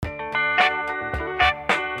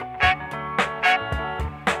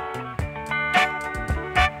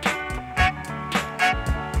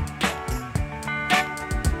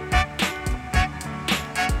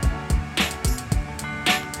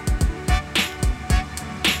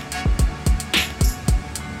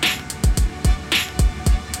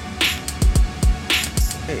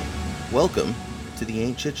welcome to the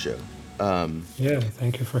Ain't Shit Show. Yeah,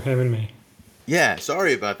 thank you for having me. Yeah,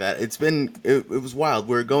 sorry about that. It was wild.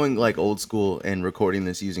 We're going like old school and recording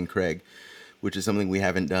this using Craig, which is something we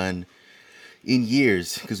haven't done in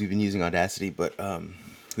years because we've been using Audacity, but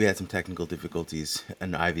we had some technical difficulties,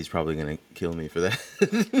 and Ivy's probably gonna kill me for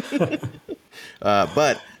that.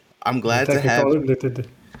 But I'm The glad to have. technical the,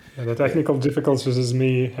 yeah, the Yeah, technical difficulties is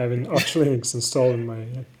me having Arch Linux installed in my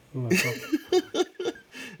laptop.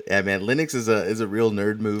 yeah, man. Linux is a real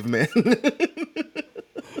nerd move, man.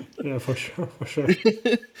 Yeah, for sure, for sure.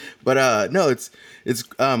 But no, it's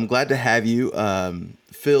glad to have you,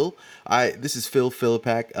 Phil. I This is Phil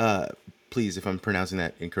Philippak. Please, if I'm pronouncing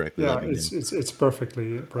that incorrectly, Yeah, let me know. it's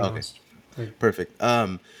perfectly Okay, pronounced. Like, perfect.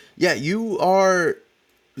 Yeah, you are.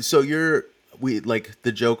 So you're we like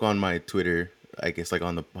the joke on my Twitter. I guess like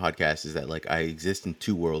on the podcast is that like I exist in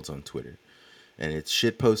two worlds on Twitter, and it's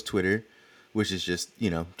shitpost Twitter, which is just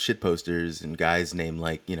shit posters and guys named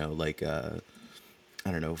like I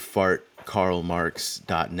don't know,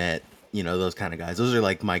 fartkarlmarx.net, those kind of guys. Those are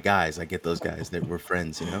like my guys. I get those guys that we're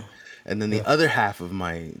friends. And then the yeah, other half of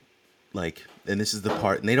my, like, and this is the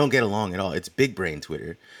part, and they don't get along at all. It's big brain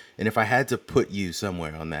Twitter. And if I had to put you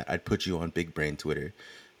somewhere on that, I'd put you on big brain Twitter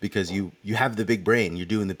because you have the big brain. You're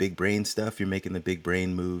doing the big brain stuff. You're making the big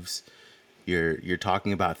brain moves. You're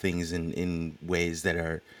talking about things in ways that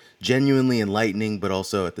are genuinely enlightening, but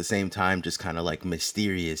also at the same time just kind of like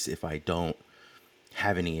mysterious if I don't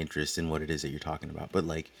have any interest in what it is that you're talking about. But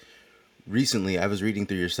like recently, I was reading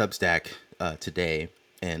through your Substack today,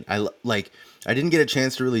 and I didn't get a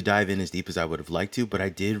chance to really dive in as deep as I would have liked to, but I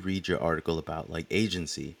did read your article about like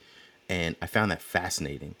agency, and I found that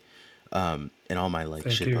fascinating. And all my like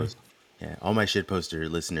thank shit you. post. Yeah, all my shit poster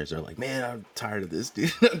listeners are like, man, I'm tired of this,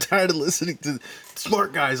 dude. I'm tired of listening to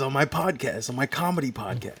smart guys on my podcast, on my comedy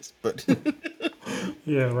podcast. But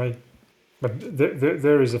Yeah, right. But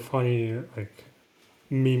there is a funny like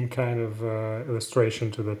meme kind of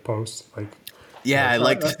illustration to that post. yeah, I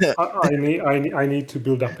Like like that. I need to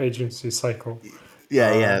build up agency cycle.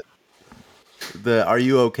 Yeah, Uh, yeah. The "Are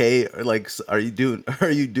you okay?" Or like, "Are you doing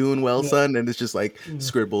Are you doing well, yeah, son?" And it's just like yeah,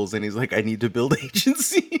 scribbles, and he's like, "I need to build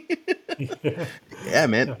agency." yeah. Yeah,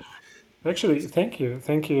 man. Yeah. Actually, thank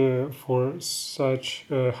you for such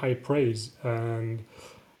high praise. And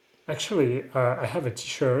actually, I have a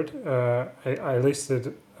T-shirt. I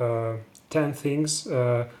listed 10 things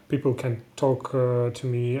people can talk to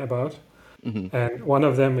me about, and one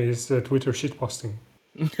of them is Twitter shitposting.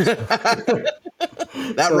 So,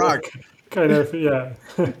 That so rock. kind of yeah.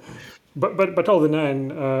 But all the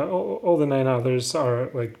all the nine others are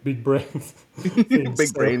like big brain things. Big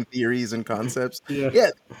So brain theories and concepts. yeah, Yeah,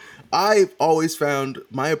 I've always found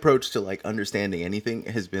my approach to like understanding anything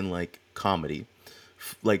has been like comedy.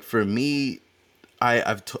 Like for me,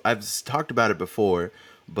 I've talked about it before,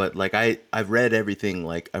 but like I've read everything.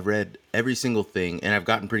 Like I've read every single thing, and I've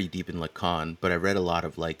gotten pretty deep in Lacan. But I read a lot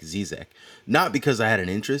of like Zizek, not because I had an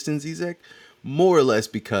interest in Zizek, more or less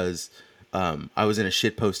because I was in a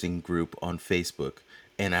shit posting group on Facebook,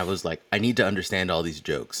 and I was like, I need to understand all these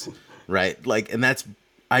jokes, right? Like, and that's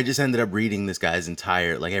I just ended up reading this guy's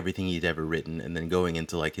entire like everything he'd ever written, and then going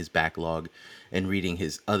into like his backlog and reading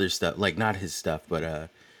his other stuff, like not his stuff, but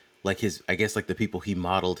like his I guess like the people he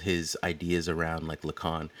modeled his ideas around, like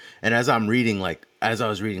Lacan. And as I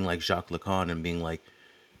was reading like Jacques Lacan and being like,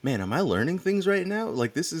 man, am I learning things right now?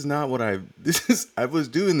 Like this is not what I was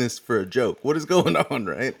doing this for a joke. What is going on,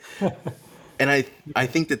 right? And I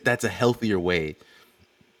think that that's a healthier way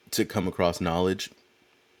to come across knowledge,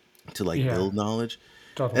 to like yeah, build knowledge.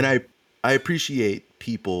 And totally. I appreciate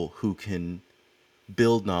people who can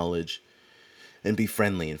build knowledge and be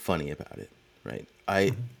friendly and funny about it, right?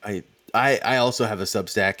 I I also have a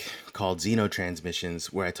Substack called Xenotransmissions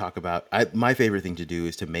where I talk about my favorite thing to do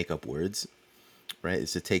is to make up words, right?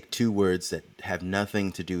 Is to take two words that have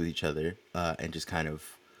nothing to do with each other and just kind of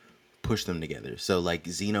push them together. So like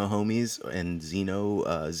Xeno homies and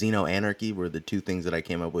Xeno anarchy were the two things that I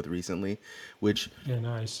came up with recently, which Yeah,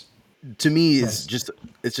 nice, to me is nice. just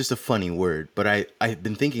it's just a funny word, but I've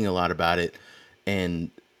been thinking a lot about it, and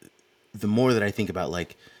the more that I think about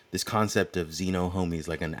like this concept of Xeno homies,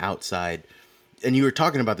 like an outside, and you were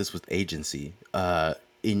talking about this with agency,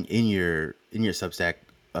 in your Substack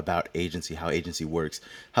about agency, how agency works,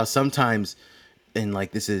 how sometimes, and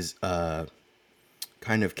like this is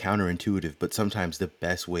kind of counterintuitive, but sometimes the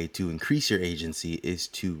best way to increase your agency is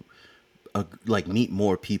to like meet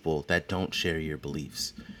more people that don't share your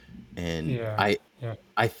beliefs. And Yeah, yeah,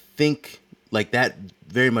 I think like that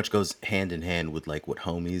very much goes hand in hand with like what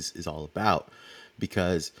homies is all about,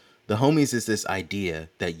 because The homies is this idea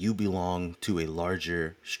that you belong to a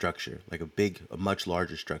larger structure, like a much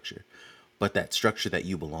larger structure, but that structure that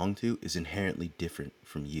you belong to is inherently different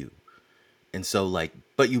from you. And so like,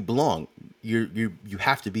 but you belong. You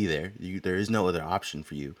have to be there. There is no other option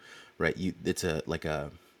for you, right? It's a like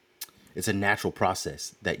a it's a natural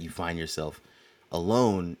process that you find yourself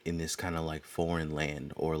alone in this kind of like foreign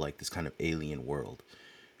land or like this kind of alien world.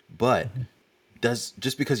 But Mhm. does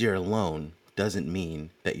just because you're alone doesn't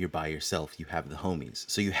mean that you're by yourself. You have the homies.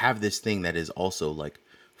 So you have this thing that is also like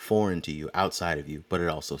foreign to you, outside of you, but it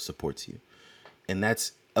also supports you. And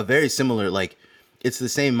that's a very similar like it's the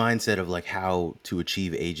same mindset of like how to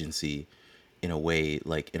achieve agency in a way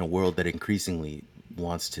like in a world that increasingly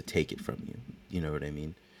wants to take it from you. You know what I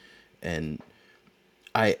mean? And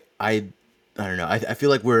I I I don't know. I feel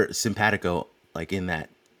like we're simpatico like in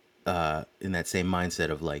that same mindset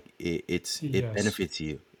of like it Yes, benefits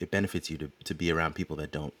you. It benefits you to be around people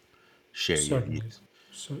that don't share your certainly. views.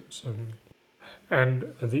 Certainly.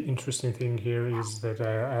 And the interesting thing here is that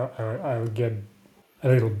I'll get a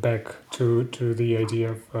little back to the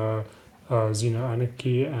idea of Xeno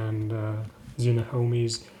Anarchy and Xeno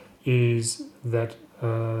Homies is that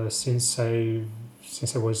since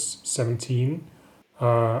I was 17,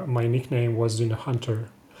 my nickname was Xeno Hunter,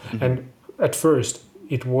 Hmm. and at first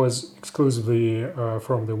it was exclusively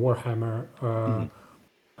from the Warhammer Hmm.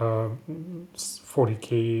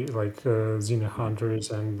 40K like Xena Hmm.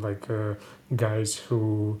 hunters and like guys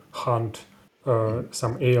who hunt Hmm.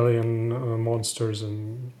 some alien monsters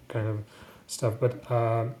and kind of stuff. But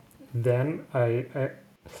then I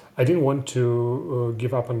didn't want to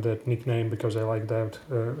give up on that nickname because I like that.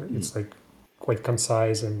 Hmm. It's like quite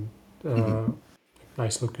concise and Hmm. uh,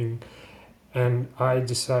 nice looking, and I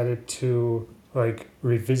decided to like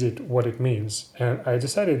revisit what it means. And I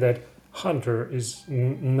decided that hunter is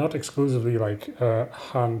not exclusively like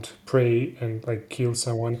hunt prey and like kill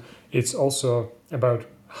someone. It's also about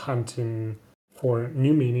hunting for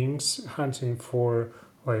new meanings, hunting for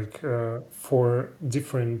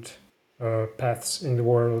different paths in the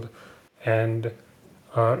world, and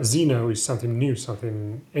Xeno is something new,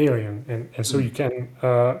 something alien, and so Hmm. you can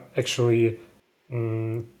actually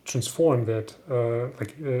transform that.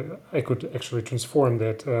 I could actually transform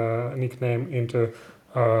that nickname into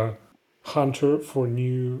uh, hunter for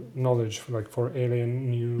new knowledge, for like for alien,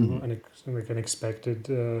 new, Hmm. like unexpected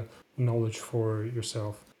knowledge for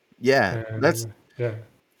yourself. Yeah, that's And yeah,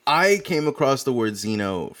 I came across the word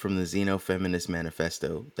Xeno from the Xeno Feminist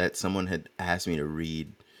Manifesto that someone had asked me to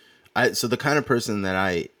read. So the kind of person that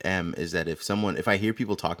I am is that if I hear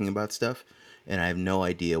people talking about stuff and I have no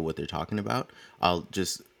idea what they're talking about,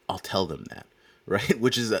 I'll tell them that, right?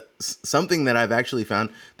 Which is something that I've actually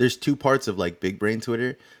found. There's two parts of like big brain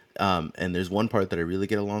Twitter. And there's one part that I really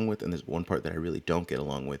get along with, and there's one part that I really don't get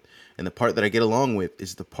along with. And the part that I get along with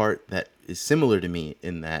is the part that is similar to me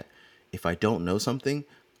in that if I don't know something,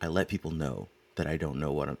 I let people know that I don't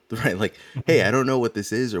know what I'm right. Like, hey, I mhm, don't know what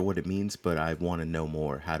this is or what it means, but I want to know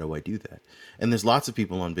more. How do I do that? And there's lots of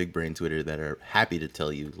people on Big Brain Twitter that are happy to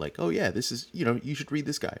tell you, like, oh yeah, this is you should read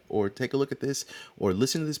this guy or take a look at this or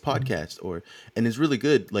listen to this mhm. podcast and it's really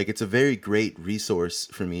good. Like, it's a very great resource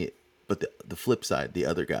for me. But the flip side, the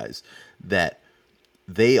other guys that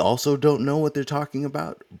they also don't know what they're talking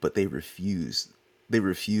about, but they refuse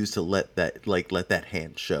to let that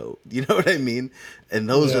hand show. You know what I mean? And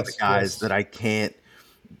those are the Yes, guys that yes. I can't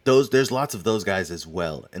those there's lots of those guys as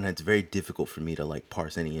well, and it's very difficult for me to like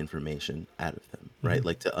parse any information out of them, right? Mhm.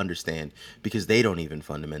 Like to understand because they don't even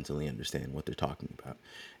fundamentally understand what they're talking about.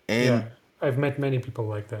 And Yeah, I've met many people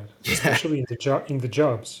like that, yeah, especially in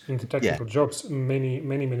the yeah. technical jobs. Many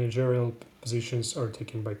managerial positions are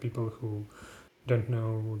taken by people who don't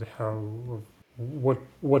know the how of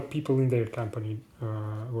what people in their company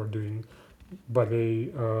were doing, but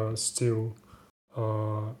they still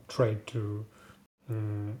try to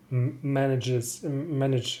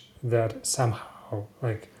manage that somehow,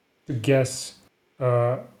 like to guess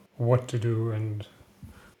uh, what to do, and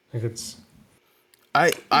like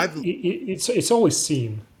I've it's always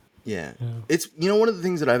seen. Yeah. Yeah. It's one of the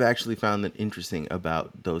things that I've actually found that interesting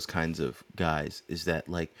about those kinds of guys is that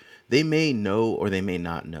like they may know or they may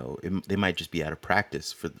not know. They might just be out of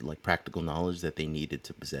practice for like practical knowledge that they needed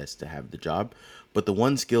to possess to have the job. But the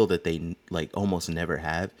one skill that they like almost never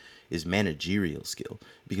have is managerial skill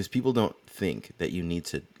because people don't think that you need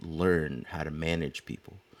to learn how to manage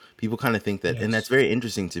people. People kind of think that, and that's Yes. very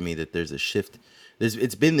interesting to me that there's a shift.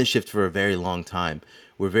 It's been the shift for a very long time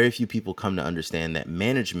where very few people come to understand that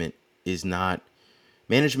is not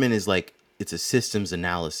management is like it's a systems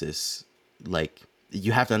analysis like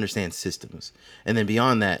you have to understand systems, and then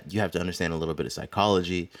beyond that, you have to understand a little bit of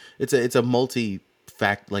psychology. It's a it's a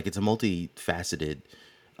multifaceted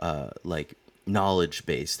like knowledge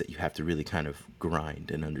base that you have to really kind of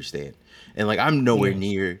grind and understand. And like I'm nowhere Yes.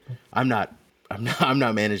 near. I'm not. I'm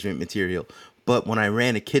not management material. But when I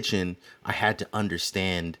ran a kitchen, I had to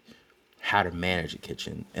understand how to manage a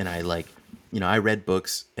kitchen, and I like, I read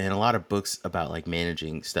books, and a lot of books about like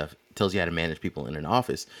managing stuff tells you how to manage people in an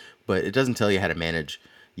office, but it doesn't tell you how to manage,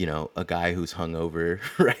 a guy who's hungover,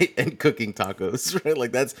 right, and cooking tacos, right?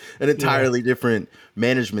 Like that's an Yeah. entirely different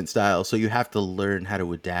management style. So you have to learn how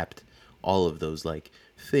to adapt all of those like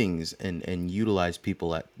things and utilize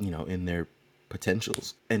people at, in their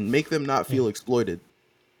potentials and make them not Yeah. feel exploited.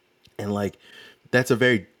 And like that's a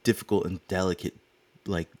very difficult and delicate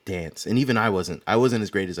like dance. And even I wasn't as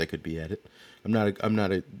great as I could be at it. I'm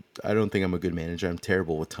not a I don't think I'm a good manager. I'm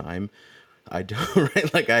terrible with time. I do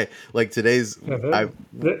right, like I like today's Yeah. I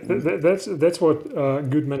That's what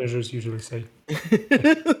good managers usually say.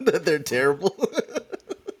 that they're terrible.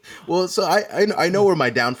 Well, so I know Yeah. where my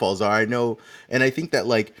downfalls are. I know, and I think that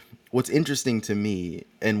like what's interesting to me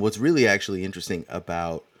and what's really actually interesting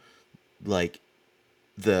about like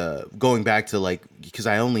the going back to like, because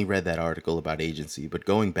I only read that article about agency, but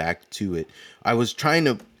going back to it, I was trying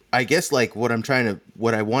to, I guess like what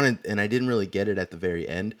I wanted, and I didn't really get it at the very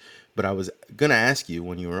end, but I was gonna ask you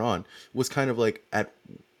when you were on, was kind of like at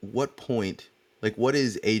what point, like what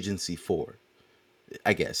is agency for?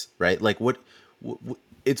 I guess, right? Like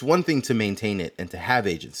it's one thing to maintain it and to have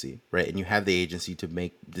agency, right? And you have the agency to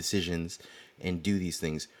make decisions and do these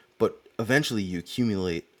things, but eventually you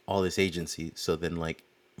accumulate all this agency. So then, like,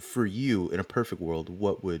 for you in a perfect world,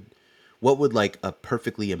 what would like a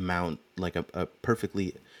perfectly amount, like a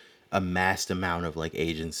perfectly amassed amount of like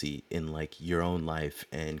agency in like your own life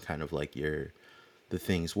and kind of like the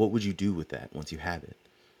things, what would you do with that once you have it?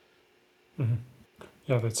 Mhm.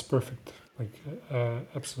 Yeah, that's perfect. Like,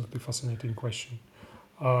 absolutely fascinating question.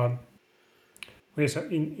 Um, okay, so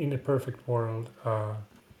in a perfect world,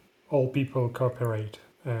 all people cooperate,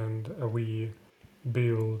 and we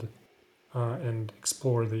build and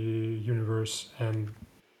explore the universe, and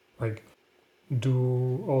like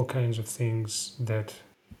do all kinds of things that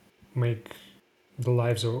make the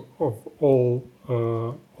lives of all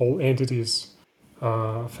entities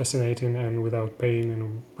fascinating and without pain,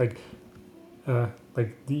 and uh,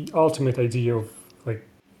 like the ultimate idea of like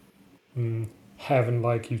mm, heaven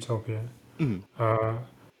like utopia. Mm-hmm. Uh,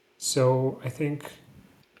 so I think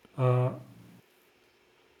uh,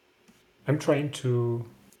 I'm trying to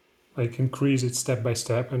like increase it step by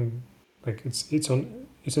step, and like it's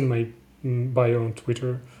in my bio on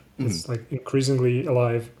Twitter. Mm-hmm. It's like increasingly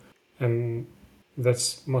alive, and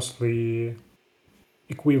that's mostly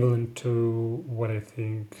equivalent to what I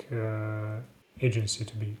think agency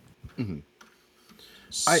to be. Mm-hmm.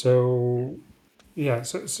 I So yeah,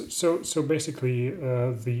 so basically,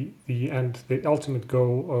 the ultimate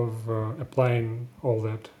goal of applying all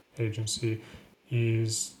that agency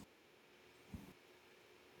is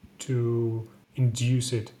to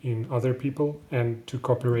induce it in other people and to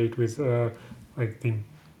cooperate with like the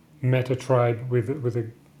meta tribe with a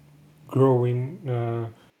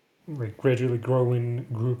growing like gradually growing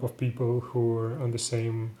group of people who are on the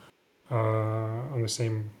same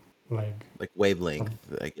leg. like Um,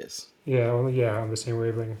 wavelength, I guess. yeah, on the same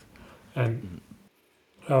wavelength, and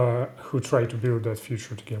Mm-hmm. who try to build that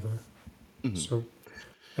future together. Mm-hmm. So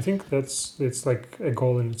I think that's it's like a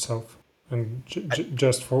goal in itself, and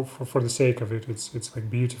just for the sake of it, it's like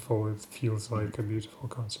beautiful. It feels Mhm. like a beautiful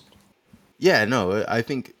concept. Yeah, no, I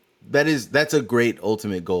think that's a great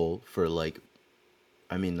ultimate goal for like,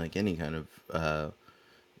 I mean, like any kind of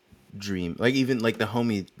dream. Like even like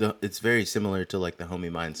it's very similar to like the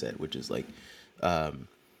homie mindset, which is like,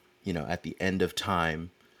 at the end of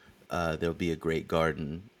time, there'll be a great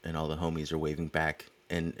garden, and all the homies are waving back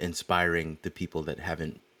and inspiring the people that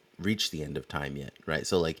haven't reached the end of time yet, right?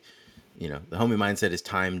 So like, the homie mindset is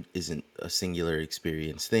time isn't a singular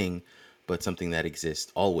experience thing, but something that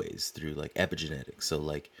exists always through like epigenetics. So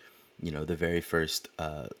like, the very first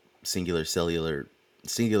singular cellular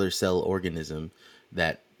singular cell organism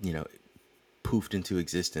that poofed into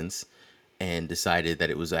existence and decided that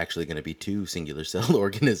it was actually going to be two singular cell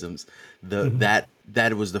organisms, the Mhm.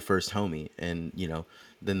 that was the first homie. And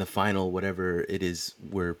then the final whatever it is,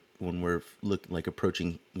 when we're like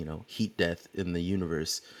approaching heat death in the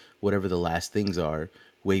universe, whatever the last things are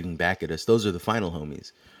waving back at us, those are the final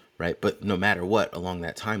homies, right? But no matter what along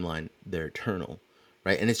that timeline, they're eternal,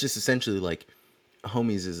 right? And it's just essentially like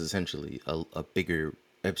homies is essentially a bigger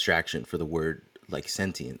abstraction for the word like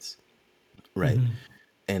sentience, right? Mhm.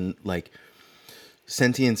 And like,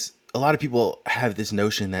 sentience, a lot of people have this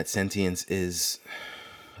notion that sentience is,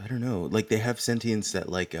 I don't know, like they have sentience that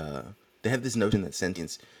like they have this notion that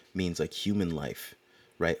sentience means like human life,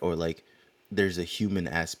 right? Or like there's a human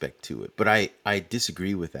aspect to it. But I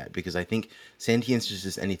disagree with that because I think sentience is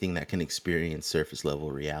just anything that can experience surface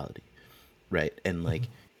level reality, right? And like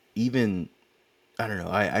even I don't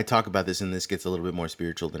know. I talk about this, and this gets a little bit more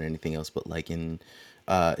spiritual than anything else. But like in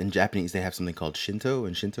Japanese, they have something called Shinto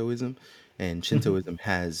and Shintoism, and Hmm. Shintoism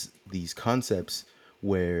has these concepts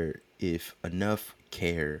where if enough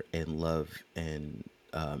care and love and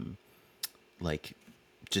like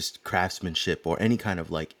just craftsmanship or any kind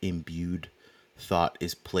of like imbued thought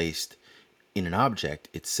is placed in an object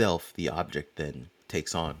itself, the object then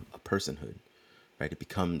takes on a personhood, right?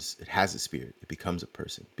 It has a spirit, it becomes a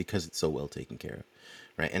person because it's so well taken care of,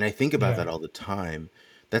 right? And I think about Yeah, that all the time.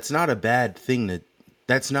 That's not a bad thing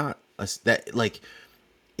that's not a, that like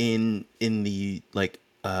in the like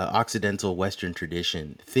occidental western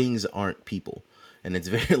tradition, things aren't people. And it's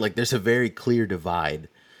very like there's a very clear divide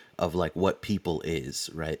of like what people is,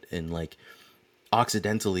 right? And like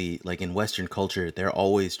occidentally, like in western culture, they're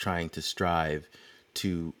always trying to strive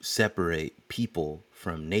to separate people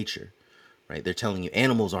from nature, right? They're telling you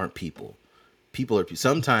animals aren't people, people are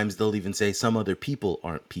sometimes they'll even say some other people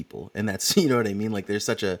aren't people, and that's you know what I mean. Like there's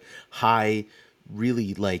such a high,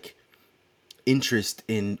 really like interest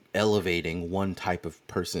in elevating one type of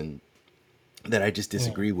person that I just yeah.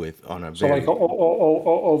 disagree with on a So like very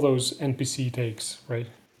all those NPC takes, right?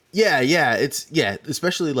 yeah, it's yeah,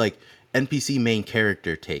 especially like NPC main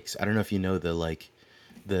character takes. I don't know if you know the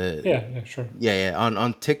Yeah, yeah, sure. yeah,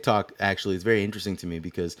 on TikTok actually it's very interesting to me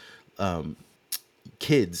because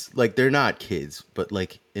kids, like they're not kids, but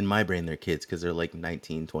like in my brain they're kids because they're like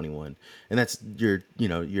 19, 21, and that's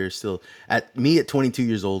you're still at me at 22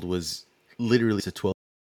 years old was literally a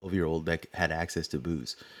 12-year old that had access to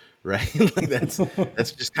booze, right? Like that's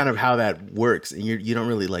just kind of how that works, and you don't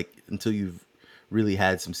really like until you've really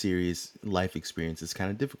had some serious life experience. It's kind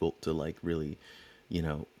of difficult to like really,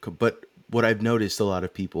 but what I've noticed a lot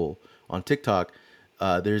of people on TikTok,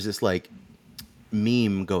 there's this like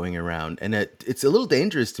meme going around, and it's a little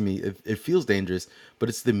dangerous to me. It feels dangerous, but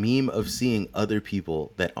it's the meme of seeing other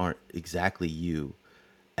people that aren't exactly you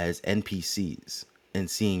as NPCs and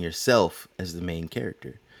seeing yourself as the main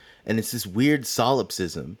character. And it's this weird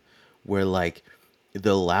solipsism where like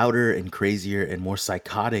the louder and crazier and more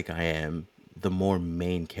psychotic I am, the more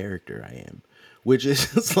main character I am. Which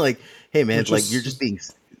is just like, hey man, Which like you're just is being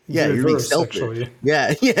the yeah, you're being reverse, selfish. actually.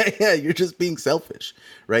 Yeah, yeah, you're just being selfish,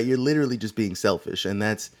 right? You're literally just being selfish, and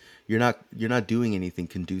that's you're not doing anything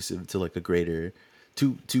conducive to like a greater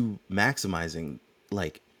to maximizing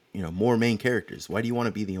like more main characters. Why do you want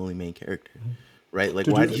to be the only main character, right? Like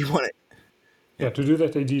To why do do that, you want to? Yeah. yeah, to do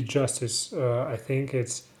that idea justice, I think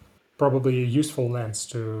it's probably a useful lens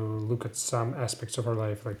to look at some aspects of our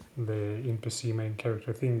life, like the NPC main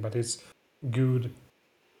character thing. But it's good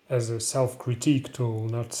as a self-critique tool,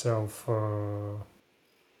 not self.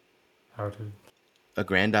 How to?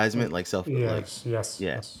 Aggrandizement, like self, like Yes, yes,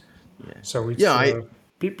 yeah, yes. yeah, So yeah. it's I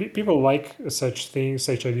people like such things,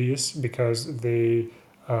 such ideas, because they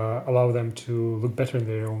allow them to look better in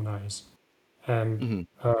their own eyes, and mhm,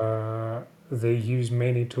 they use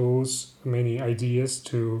many tools, many ideas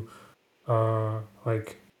to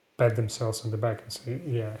like pat themselves on the back and say,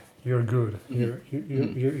 "Yeah, you're good. mhm,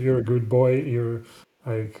 mhm. You're a good boy. You're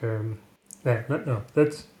like yeah, no,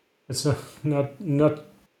 that's not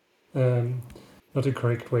um, not a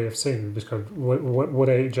correct way of saying it, because what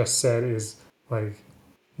I just said is like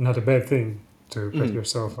not a bad thing to pat Mhm.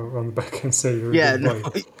 yourself on the back and say you're a Yeah, good no,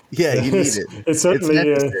 boy. yeah, you need it. It's It's certainly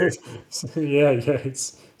necessary. yeah, yeah,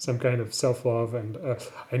 it's some kind of self-love, and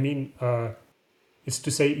I mean it's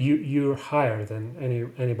to say you're higher than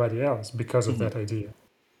anybody else because of Mhm, that idea.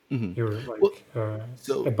 mhm. You're Well, like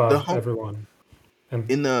so above everyone, and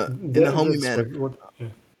in the homie that's man, what yeah,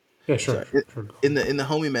 yeah, sure, sorry, sure, go in on. the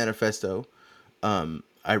homie manifesto,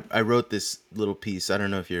 I wrote this little piece. I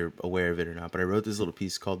don't know if you're aware of it or not, but I wrote this little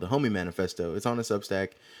piece called the Homie Manifesto. It's on a Substack,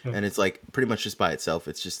 Yeah, and it's like pretty much just by itself.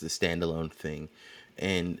 It's just the standalone thing,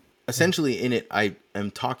 and yeah. essentially in it, I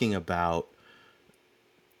am talking about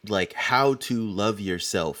like how to love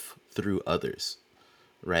yourself through others,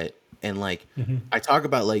 right? And like Hmm. I talk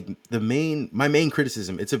about like my main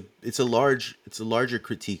criticism. It's a larger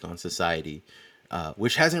critique on society,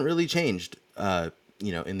 which hasn't really changed,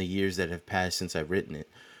 in the years that have passed since I've written it.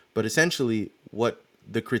 But essentially, what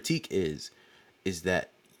the critique is that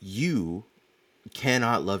you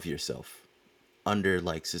cannot love yourself under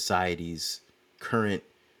like society's current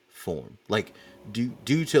form, like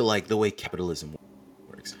due to like the way capitalism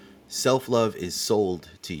works. self-love is sold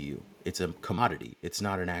to you. It's a commodity. It's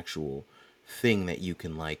not an actual thing that you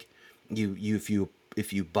can like you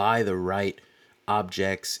if you buy the right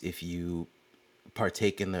objects, if you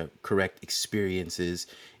partake in the correct experiences,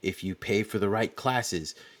 if you pay for the right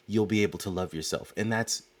classes, you'll be able to love yourself. And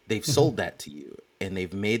that's they've sold Hmm. that to you, and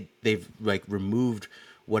they've like removed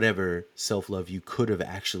whatever self-love you could have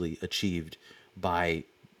actually achieved by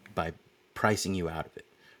by pricing you out of it,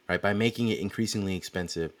 right? By making it increasingly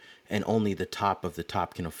expensive, and only the top of the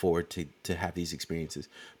top can afford to have these experiences.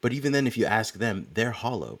 But even then, if you ask them, they're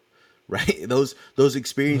hollow, right? Those Yeah.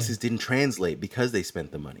 experiences didn't translate because they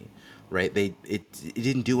spent the money, right? It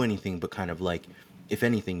didn't do anything but kind of like, if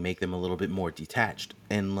anything, make them a little bit more detached.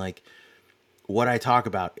 And like what I talk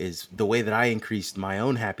about is the way that I increased my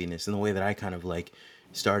own happiness, and the way that I kind of like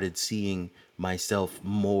started seeing myself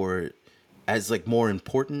more as like more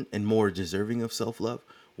important and more deserving of self-love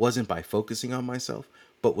wasn't by focusing on myself,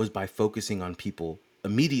 but was by focusing on people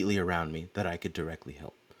immediately around me that I could directly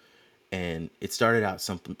help. And it started out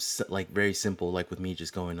something like very simple, like with me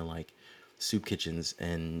just going to like soup kitchens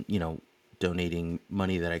and donating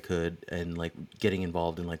money that I could, and like getting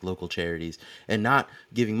involved in like local charities, and not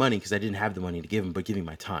giving money because I didn't have the money to give them, but giving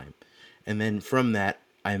my time. And then from that,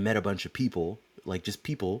 I met a bunch of people, like just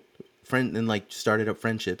people, friend, and like started up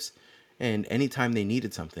friendships. And anytime they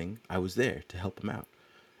needed something, I was there to help them out.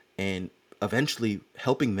 And eventually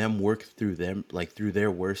helping them work through them, like through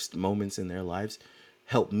their worst moments in their lives,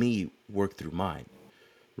 helped me work through mine,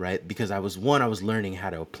 right? Because I was learning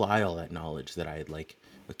how to apply all that knowledge that I had like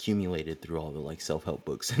accumulated through all the like self-help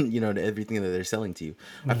books and to everything that they're selling to you.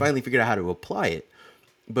 I Yeah. finally figured out how to apply it.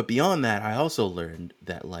 But beyond that, I also learned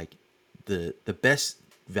that like the best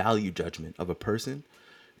value judgment of a person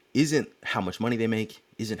isn't how much money they make,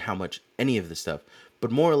 isn't how much any of the stuff,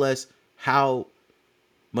 but more or less how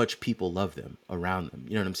much people love them around them.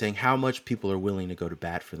 You know what I'm saying? How much people are willing to go to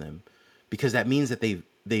bat for them, because that means that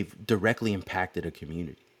they've directly impacted a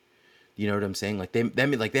community. You know what I'm saying? Like they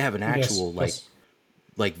have an Yes. actual Yes.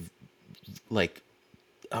 like like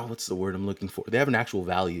oh, what's the word I'm looking for? They have an actual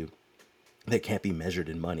value that can't be measured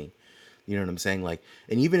in money. You know what I'm saying? Like,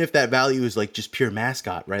 and even if that value is like just pure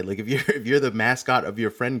mascot, right? Like if you're if you're the mascot of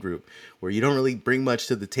your friend group, where you don't really bring much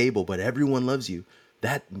to the table, but everyone loves you,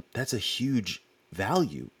 that that's a huge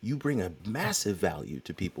value. You bring a Yeah. massive value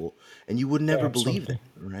to people, and you would Yeah. never believe that,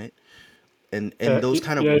 Absolutely. right? And those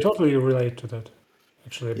kind Yeah. of I totally relate to that.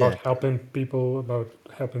 Actually, about yeah, helping people, about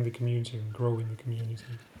helping the community and growing the community.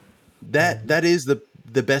 And that is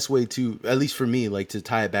the best way to, at least for me, like to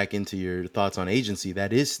tie it back into your thoughts on agency,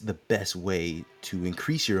 that is the best way to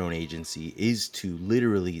increase your own agency, is to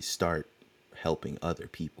literally start helping other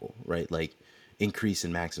people, right? Like increase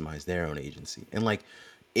and maximize their own agency. And like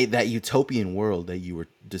that utopian world that you were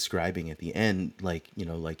describing at the end, like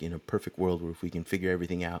like in a perfect world where if we can figure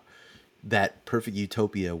everything out, that perfect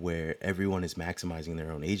utopia where everyone is maximizing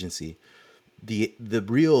their own agency, the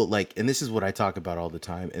real, like, and this is what I talk about all the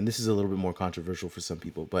time, and this is a little bit more controversial for some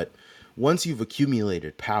people, but once you've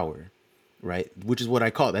accumulated power, right, which is what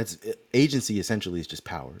I call, that's agency, essentially is just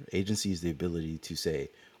power. Agency is the ability to say,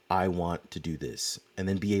 I want to do this, and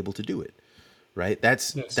then be able to do it, right?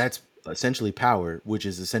 yes. That's essentially power, which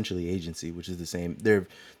is essentially agency, which is the same. They're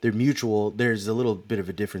mutual. There's a little bit of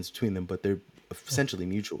a difference between them, but they're Yeah. essentially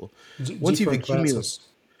mutual. Once you've Different accumulated, classes.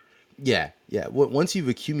 yeah, yeah. Once you've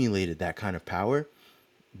accumulated that kind of power,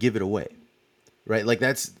 give it away, right? Like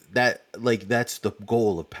that's the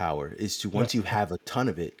goal of power, is to, Yeah. once you Yeah. have a ton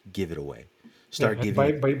of it, give it away. Yeah. Start And giving by,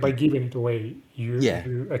 it by, to by people. giving it away, Yeah,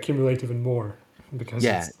 you accumulate even more because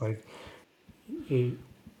yeah, it's like eh,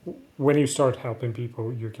 when you start helping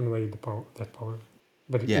people, you accumulate the power, that power.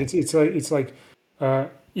 But yeah, it's like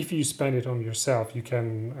if you spend it on yourself, you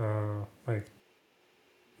can like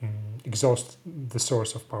exhaust the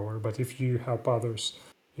source of power. But if you help others,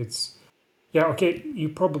 it's yeah, okay. You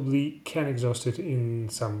probably can exhaust it in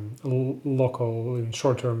some local, in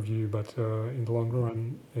short-term view, but in the long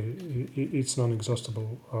run, it's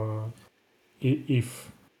non-exhaustible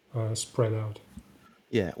if spread out.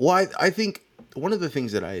 yeah. Well, I think one of the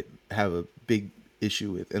things that I have a big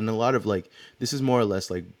issue with, and a lot of like, this is more or less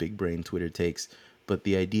like big brain Twitter takes, but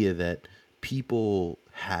the idea that people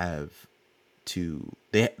have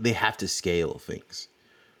they have to scale things,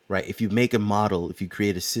 right? If you make a model, if you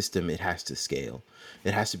create a system, it has to scale.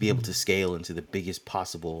 It has to be able Mhm. to scale into the biggest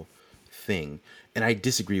possible thing. And I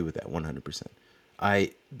disagree with that 100%.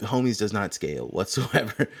 Homies does not scale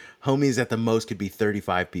whatsoever. Homies at the most could be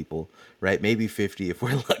 35 people, right? Maybe 50 if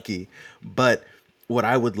we're lucky. But what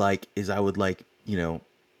I would like is, I would like,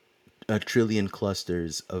 a trillion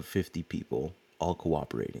clusters of 50 people all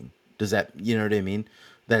cooperating. Does that, you know what I mean?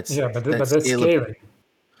 That's Yeah, but that's that's scalable. scaling.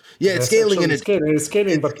 Yeah, it's That's scaling in actually a scaling. It's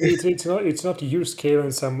scaling, it's but it's not you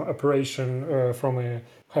scaling some operation from a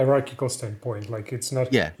hierarchical standpoint. Like it's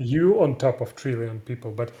not yeah. you on top of trillion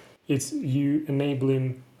people, but it's you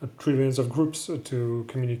enabling trillions of groups to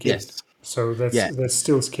communicate. Yes. So that's Yeah. that's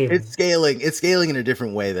still It's scaling. scaling. It's scaling in a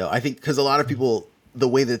different way, though. I think because a lot of people, the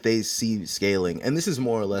way that they see scaling, and this is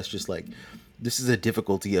more or less just like, this is a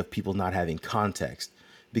difficulty of people not having context,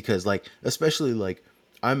 because like, especially like,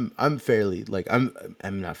 I'm fairly like I'm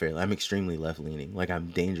not fairly, I'm extremely left leaning. Like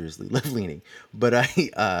I'm dangerously left leaning, but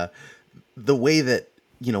the way that,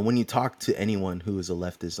 when you talk to anyone who is a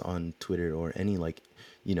leftist on Twitter or any like,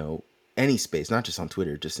 you know any space, not just on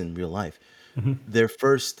Twitter, just in real life, Hmm. their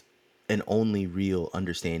first and only real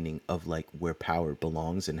understanding of like where power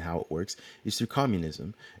belongs and how it works is through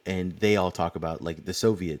communism. And they all talk about like the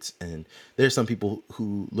Soviets, and there's some people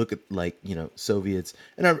who look at like, Soviets,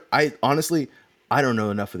 and I honestly, I don't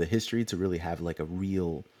know enough of the history to really have like a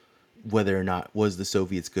real, whether or not was the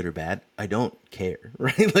Soviets good or bad. I don't care,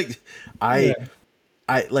 right? Like I Yeah,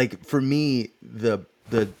 I like, for me, the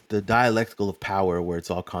dialectical of power, where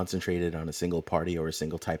it's all concentrated on a single party or a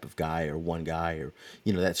single type of guy or one guy, or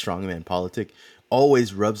that strongman politic,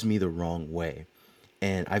 always rubs me the wrong way.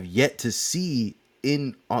 And I've yet to see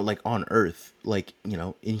in on like on Earth, like,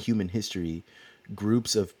 in human history,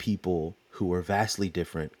 groups of people who are vastly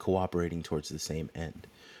different cooperating towards the same end,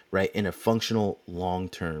 right, in a functional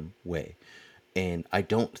long-term way. And I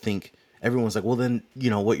don't think, everyone's like, well, then,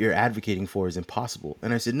 what you're advocating for is impossible.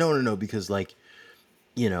 And I said, no, no, no, because like,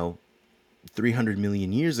 you know 300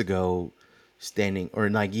 million years ago, standing, or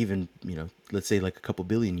like even, let's say like a couple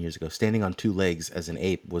billion years ago, standing on two legs as an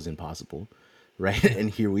ape was impossible, right? yeah, And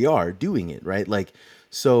here we are doing it, right? Like,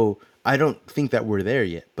 so I don't think that we're there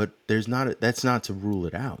yet, but that's not to rule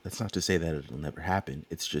it out. That's not to say that it'll never happen.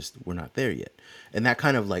 It's just we're not there yet. And that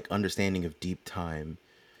kind of like understanding of deep time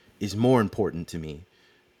is more important to me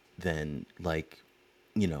than like,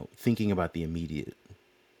 thinking about the immediate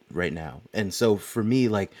right now. And so for me,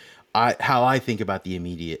 like, how I think about the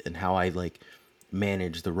immediate and how I like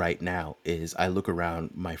manage the right now is I look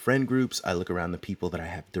around my friend groups, I look around the people that I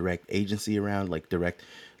have direct agency around, like direct,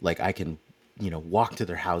 like I can, walk to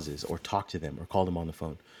their houses or talk to them or call them on the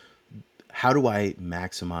phone. How do I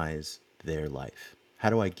maximize their life? How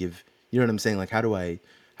do I give, what I'm saying? Like, how do I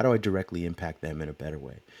directly impact them in a better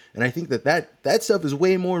way? And I think that stuff is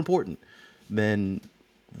way more important than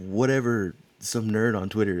whatever some nerd on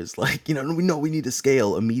Twitter is like. We know we need to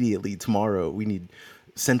scale immediately tomorrow. We need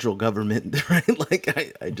central government, right?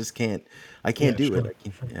 Like I just can't. I can't yeah. do it. Sure, I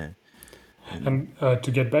can't. sure. Yeah. And And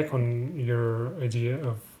to get back on your idea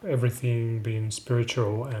of everything being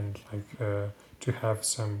spiritual and like to have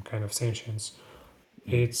some kind of sentience,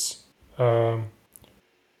 it's um,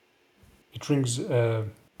 it rings a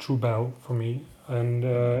true bell for me, and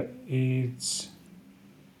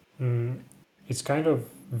mm, it's kind of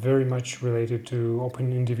very much related to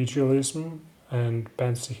open individualism and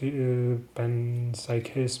panpsychism.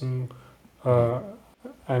 Uh,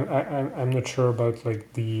 I'm not sure about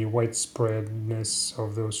like the widespreadness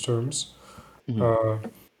of those terms, mhm. uh,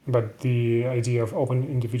 but the idea of open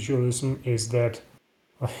individualism is that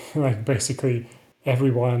like basically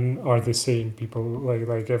everyone are the same people,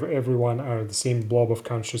 everyone are the same blob of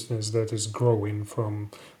consciousness that is growing from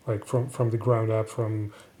the ground up,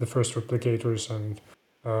 from the first replicators, and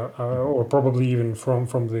or probably even from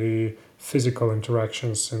the physical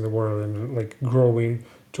interactions in the world, and like growing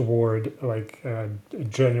toward like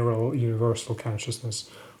general universal consciousness.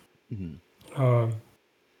 Mhm. um,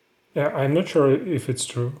 yeah, I'm not sure if it's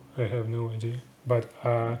true, I have no idea, but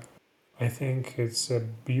I think it's a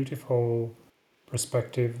beautiful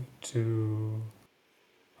perspective to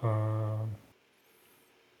uh,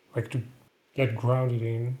 like to get grounded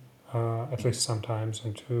in, at least sometimes,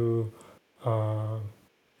 and to uh,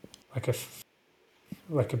 like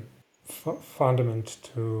like a fundament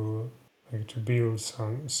to like to build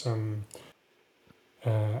some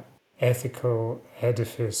uh, ethical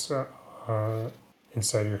edifice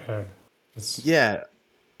inside your head. It's Yeah. yeah,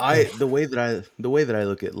 I the way that I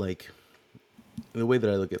look at like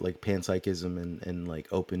panpsychism and like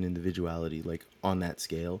open individuality, like on that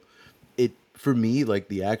scale, it, for me, like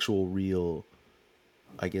the actual real,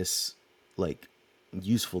 I guess, like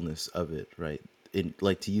usefulness of it, right? In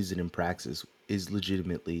like to use it in praxis is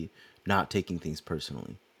legitimately not taking things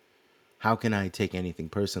personally. How can I take anything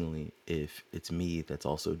personally if it's me that's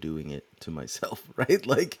also doing it to myself, right?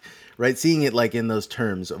 Like, right, seeing it like in those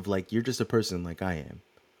terms of like you're just a person like I am.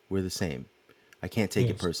 We're the same. I can't take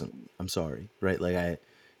it yes, personally. I'm sorry, right? Like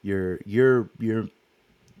you're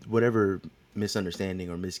whatever misunderstanding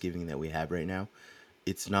or misgiving that we have right now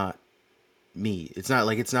it's not me. It's not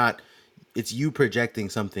like it's you projecting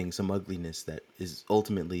something, some ugliness that is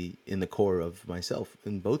ultimately in the core of myself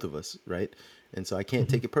and both of us, right? And so I can't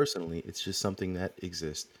Mhm. take it personally. It's just something that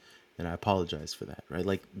exists, and I apologize for that, right?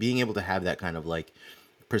 Like being able to have that kind of like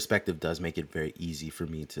perspective does make it very easy for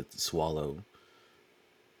me to swallow,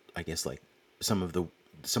 I guess, like some of the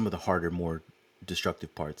some of the harder, more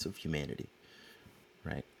destructive parts of humanity,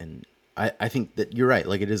 right? And I think that you're right.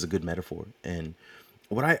 Like it is a good metaphor, and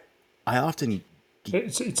what I often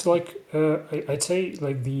It's like I'd say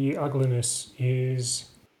like the ugliness is,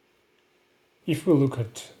 if we look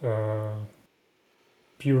at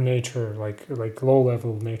pure nature, like low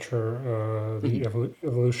level nature, the Mhm,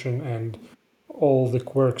 evolution and all the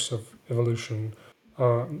quirks of evolution,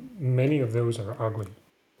 uh, many of those are ugly.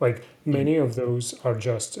 Like mhm, many of those are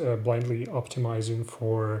just blindly optimizing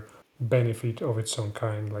for benefit of its own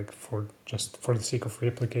kind, like for just for the sake of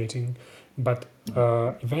replicating. But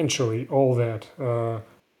mhm, eventually, all that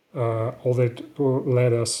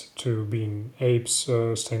led us to being apes,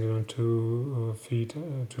 standing on two feet,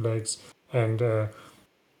 two legs, and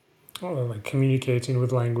like communicating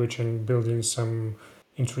with language and building some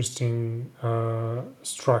interesting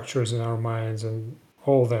structures in our minds and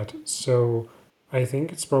all that. So I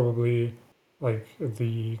think it's probably like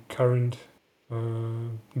the current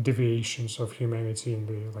deviations of humanity in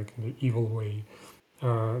the like in the evil way.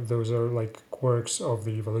 Those are like quirks of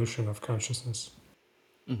the evolution of consciousness.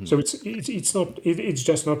 mhm, So it's not it's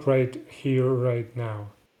just not right here right now.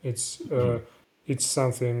 It's mhm. it's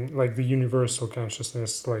something like the universal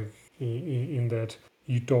consciousness, like in that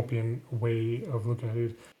utopian way of looking at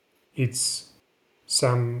it. It's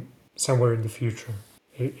somewhere in the future.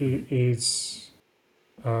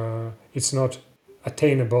 It's not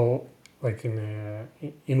attainable like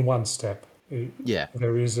in one step. Yeah.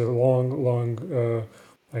 There is a long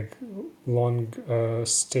like long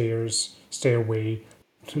stairway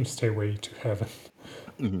stairway to heaven.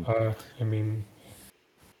 Mhm. I mean,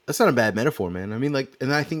 That's not a bad metaphor, man. I mean, like,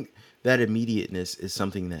 and I think that immediateness is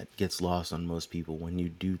something that gets lost on most people when you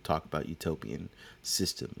do talk about utopian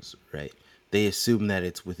systems, right? They assume that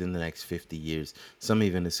it's within the next 50 years. Some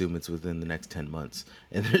even assume it's within the next 10 months.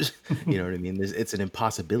 And there's, you know what I mean? It's an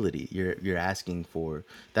impossibility. You're asking for.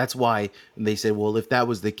 That's why they say, well, if that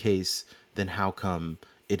was the case, then how come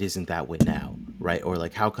it isn't that way now, right? Or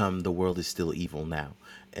like, how come the world is still evil now?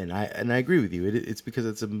 And I agree with you. It's because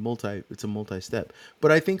it's a multi step.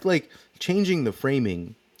 But I think like changing the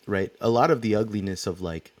framing, right? A lot of the ugliness of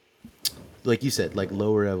like you said, like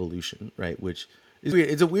lower evolution, right? Which is weird.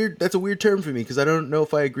 It's a weird that's a weird term for me because I don't know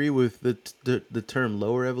if I agree with the term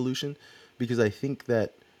lower evolution because I think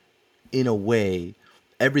that in a way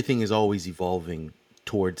everything is always evolving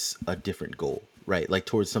towards a different goal, right? Like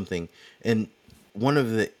towards something. And one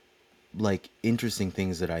of the like interesting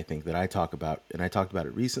things that I think that I talk about, and I talked about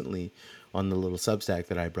it recently on the little Substack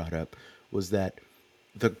that I brought up, was that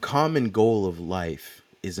the common goal of life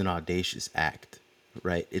is an audacious act,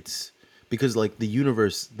 right? It's because like the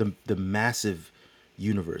universe, the massive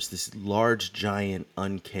universe, this large, giant,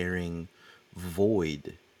 uncaring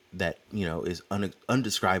void that is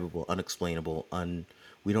undescribable, unexplainable,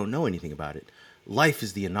 we don't know anything about it. Life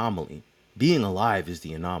is the anomaly. Being alive is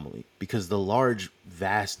the anomaly because the large,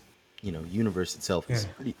 vast, universe itself yeah.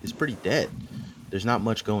 is pretty dead. There's not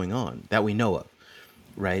much going on that we know of,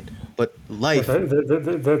 right? But Yeah, life,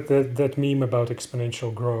 that meme about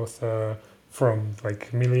exponential growth from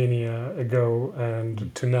like millennia ago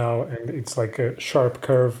and to now, and it's like a sharp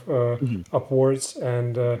curve Mhm. upwards,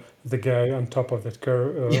 and the guy on top of that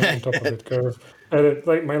curve, Yeah, on top of yeah, that curve, and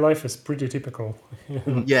like my life is pretty typical, you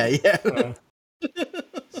know. yeah, yeah, Uh,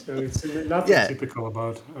 so it's nothing yeah, typical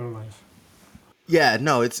about our life. yeah.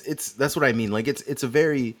 No, it's that's what I mean. Like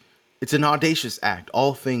it's an audacious act.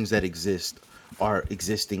 All things that exist are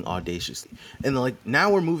existing audaciously, and like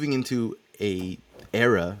now we're moving into a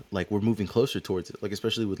era like we're moving closer towards it, like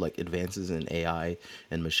especially with like advances in AI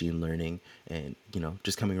and machine learning, and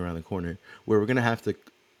just coming around the corner where we're gonna have to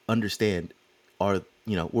understand our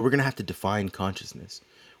where we're gonna have to define consciousness,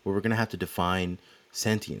 where we're gonna have to define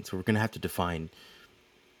sentience, where we're gonna have to define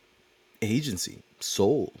agency,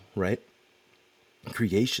 soul, right?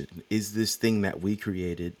 Creation is this thing that we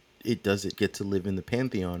created. It does it get to live in the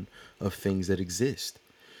pantheon of things that exist,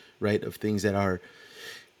 right? Of things that are,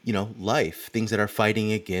 life, things that are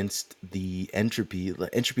fighting against the entropy.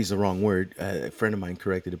 Entropy is the wrong word. A friend of mine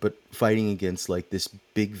corrected it, but fighting against like this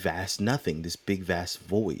big vast nothing, this big vast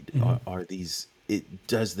void. Hmm. Are these? It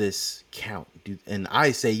does this count? And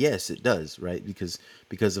I say yes, it does, right?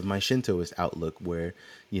 Because of my Shintoist outlook, where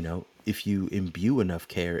if you imbue enough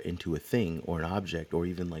care into a thing or an object or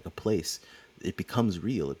even like a place, it becomes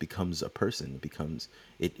real. It becomes a person.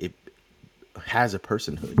 It has a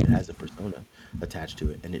personhood. It has a persona attached to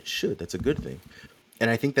it, and it should. That's a good thing. And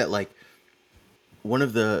I think that like one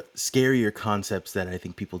of the scarier concepts that I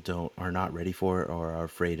think people don't are not ready for or are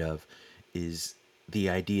afraid of is the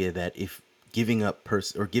idea that if giving up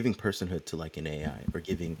person or giving personhood to like an AI or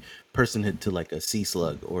giving personhood to like a sea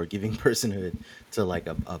slug or giving personhood to like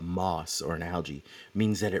a moss or an algae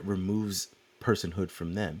means that it removes personhood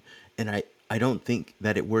from them. And I don't think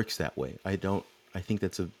that it works that way. I think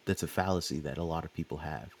that's a fallacy that a lot of people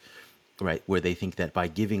have, right? Where they think that by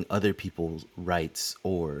giving other people's rights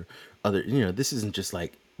or other, this isn't just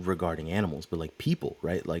like regarding animals, but like people,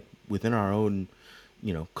 right? Like within our own,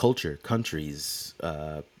 culture, countries,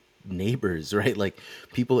 neighbors, right? Like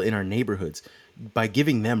people in our neighborhoods, by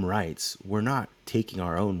giving them rights, we're not taking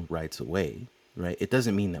our own rights away, right? It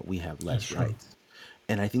doesn't mean that we have That's less true. rights.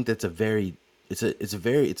 And I think that's it's a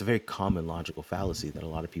very common logical fallacy that a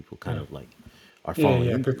lot of people kind Yeah. of like are Yeah, falling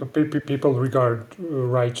yeah. into. People regard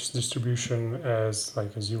rights distribution as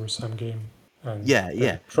like a zero-sum game, and Yeah, they're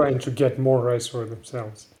yeah. trying to get more rights for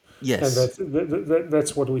themselves. And Yes.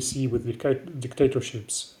 that's what we see with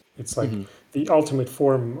dictatorships. It's like Hmm. the ultimate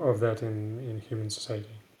form of that in human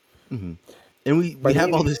society. Hmm. And we But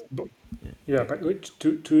have all this. Yeah. yeah, but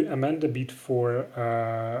to amend a bit for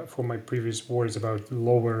my previous words about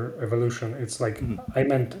lower evolution, it's like Hmm. I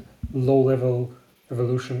meant low level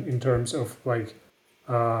evolution in terms of like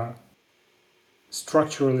uh,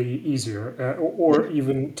 structurally easier or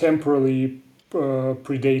even temporally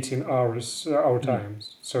predating our Hmm.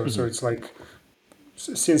 times. So Hmm. it's like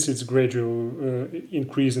since it's gradual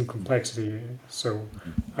increase in complexity. So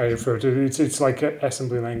I refer to it's like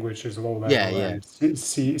assembly language is low Yeah, level yeah, and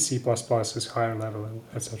C is higher level, and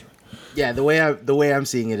etc. yeah. The way I'm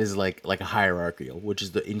seeing it is like a hierarchical, which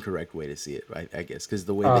is the incorrect way to see it, right? I guess because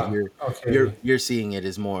the way that Ah, you're you're okay. you're seeing it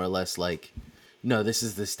is more or less like, no, this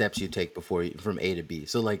is the steps you take before from A to B.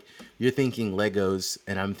 So like you're thinking Legos,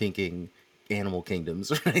 and I'm thinking Animal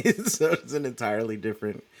Kingdoms, right? So it's an entirely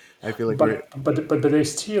different. I feel like we're. But they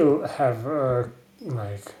still have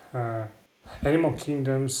like animal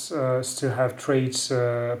kingdoms still have traits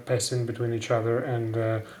passing between each other,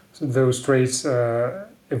 and those traits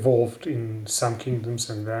evolved in some kingdoms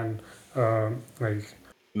and then like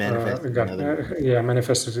Manifested got another. yeah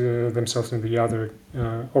manifested themselves in the other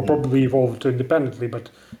or Mm-hmm. probably evolved independently, but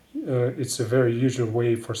it's a very usual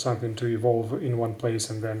way for something to evolve in one place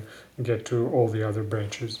and then get to all the other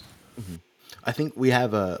branches. Hmm. I think we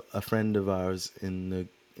have a friend of ours in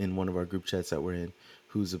one of our group chats that we're in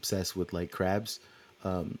who's obsessed with like crabs,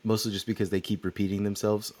 mostly just because they keep repeating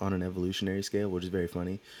themselves on an evolutionary scale, which is very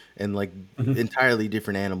funny. And like Mhm. entirely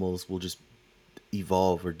different animals will just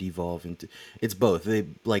evolve or devolve into, it's both, they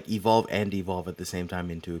like evolve and devolve at the same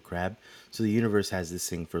time into a crab. So the universe has this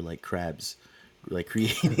thing for like crabs, like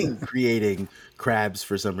creating crabs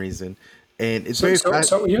for some reason, and it's very fast.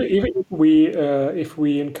 So even if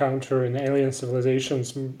we encounter an alien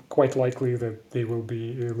civilizations, quite likely that they will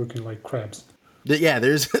be looking like crabs. Yeah,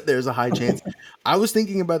 there's there's a high chance. I was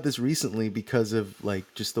thinking about this recently because of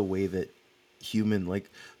like just the way that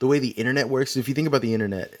the way the internet works. If you think about the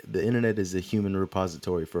internet is a human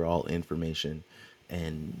repository for all information,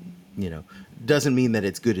 and doesn't mean that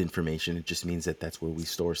it's good information. It just means that that's where we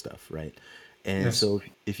store stuff, right? And Yes. so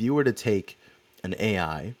if you were to take an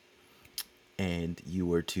AI and you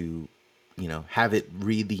were to, have it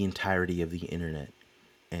read the entirety of the internet,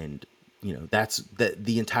 and that's that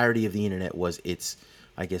the entirety of the internet was its,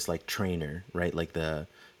 I guess, like trainer, right? Like the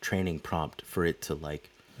training prompt for it to like,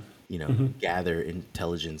 Hmm. gather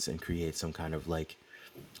intelligence and create some kind of like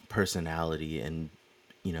personality and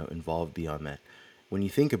involve beyond that. When you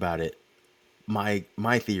think about it, my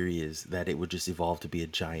theory is that it would just evolve to be a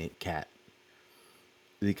giant cat,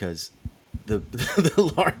 because the the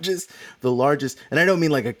largest, and I don't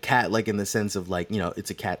mean like a cat like in the sense of like, it's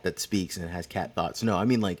a cat that speaks and has cat thoughts. No, I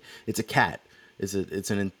mean like it's a cat. It's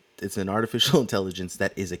an artificial intelligence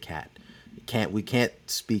that is a cat. We can't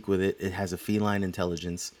speak with it. It has a feline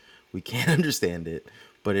intelligence. We can't understand it,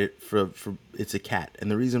 but for it's a cat. And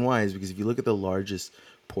the reason why is because if you look at the largest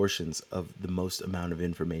portions of the most amount of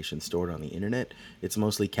information stored on the internet, it's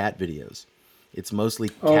mostly cat videos. It's mostly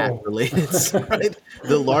cat Oh, related, right?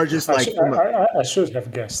 The largest, like from a, I should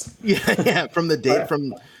have guessed. yeah, yeah, from the date I,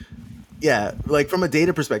 from yeah, like from a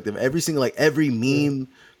data perspective, every yeah. meme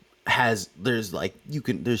has there's like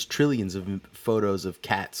there's trillions of photos of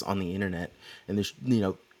cats on the internet, and there's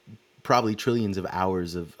probably trillions of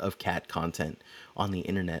hours of cat content on the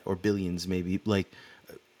internet, or billions maybe, like,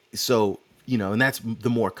 so and that's the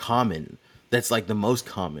more common. That's like the most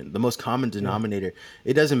common Yeah. denominator.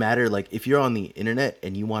 It doesn't matter, like if you're on the internet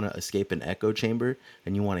and you want to escape an echo chamber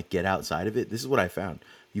and you want to get outside of it, this is what I found.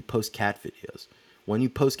 You post cat videos. When you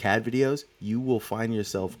post cat videos, you will find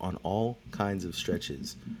yourself on all kinds of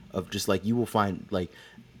stretches of just like, you will find like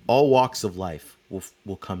all walks of life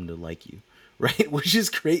will come to like you, right? Which is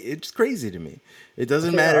great. It's crazy to me. It doesn't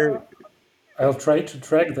Okay, matter. I'll try to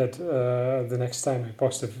track that the next time I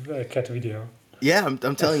post a cat video. Yeah,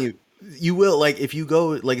 I'm telling you, you will, like if you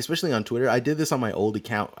go like, especially on Twitter. I did this on my old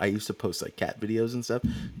account. I used to post like cat videos and stuff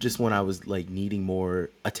just when I was like needing more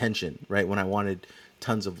attention, right? When I wanted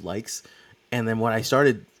tons of likes. And then what I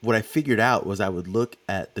figured out was I would look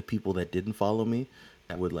at the people that didn't follow me,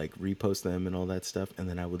 I would like repost them and all that stuff, and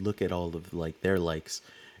then I would look at all of like their likes.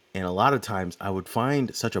 And a lot of times I would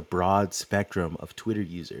find such a broad spectrum of Twitter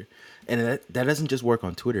user. And that doesn't just work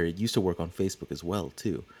on Twitter. It used to work on Facebook as well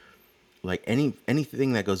too. Like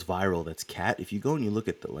anything that goes viral that's cat, if you go and you look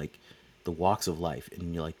at the walks of life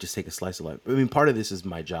and you like just take a slice of life. I mean, part of this is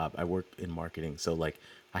my job. I work in marketing, so like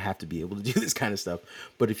I have to be able to do this kind of stuff.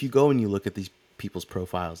 But if you go and you look at these people's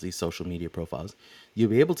profiles, these social media profiles, you'll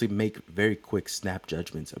be able to make very quick snap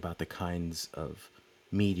judgments about the kinds of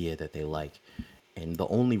media that they like. And the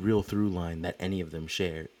only real through line that any of them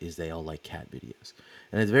share is they all like cat videos.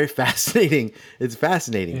 And it's very fascinating. It's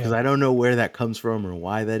fascinating because Yeah. I don't know where that comes from or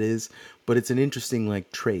why that is, but it's an interesting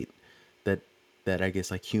like trait that I guess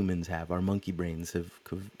like humans have. Our monkey brains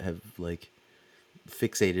have like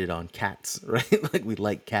fixated on cats, right? Like we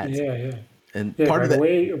like cats. Yeah, yeah. And Yeah, part by of the that,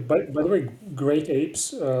 way, by the way, great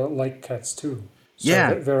apes like cats too. So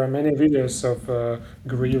yeah, there are many videos of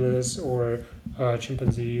gorillas or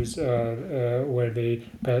chimpanzees where they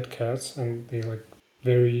pet cats and they like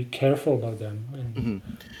very careful about them, and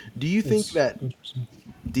do you think it's that interesting.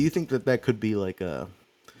 that could be like a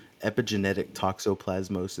epigenetic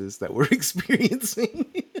toxoplasmosis that we're experiencing?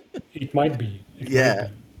 It might be. It might Yeah.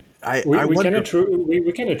 be. I We wonder. cannot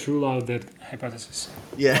we cannot rule out that hypothesis.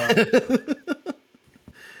 Yeah. Uh,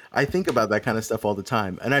 I think about that kind of stuff all the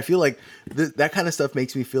time, and I feel like that kind of stuff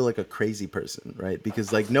makes me feel like a crazy person, right?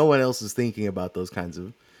 Because like no one else is thinking about those kinds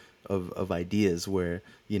of ideas where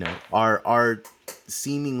our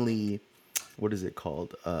seemingly, what is it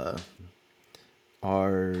called,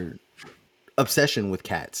 our obsession with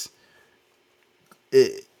cats,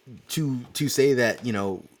 it, to say that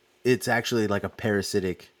it's actually like a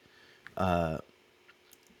parasitic,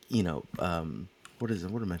 what is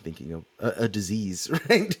it? What am I thinking of? A disease,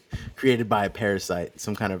 right? Created by a parasite,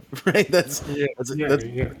 some kind of right. yeah, That's yeah, that's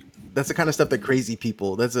yeah, that's the kind of stuff that crazy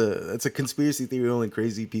people. That's a conspiracy theory only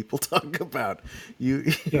crazy people talk about.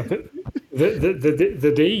 You, yeah.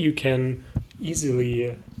 The day you can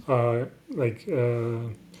easily like uh,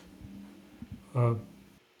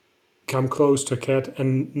 come close to a cat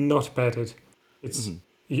and not pet it, it's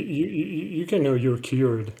you can know you're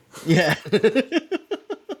cured. yeah.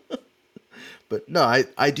 But no,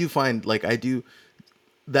 I do find like I do.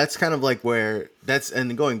 That's kind of like where that's,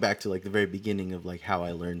 and going back to like the very beginning of like how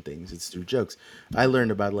I learned things, it's through jokes. I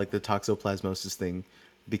learned about like the toxoplasmosis thing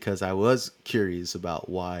because I was curious about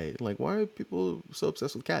why are people so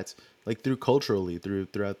obsessed with cats, like through culturally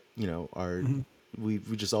throughout our, Mhm. we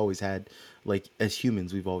just always had, like as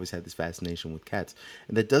humans we've always had this fascination with cats,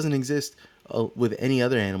 and that doesn't exist with any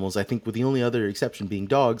other animals, I think, with the only other exception being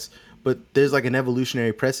dogs. But there's like an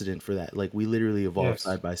evolutionary precedent for that, like we literally evolved Yes.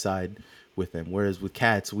 side by side with them, whereas with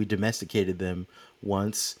cats we domesticated them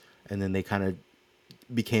once and then they kind of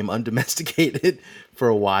became undomesticated for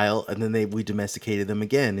a while, and then we domesticated them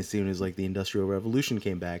again as soon as like the industrial revolution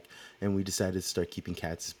came back, and we decided to start keeping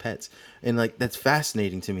cats as pets. And like that's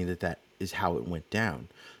fascinating to me that that is how it went down,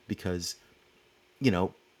 because you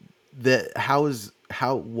know that how is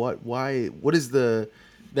how what why what is the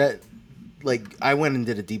that like I went and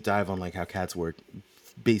did a deep dive on like how cats work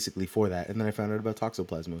basically for that, and then I found out about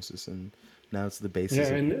toxoplasmosis, and now it's the Yeah, basis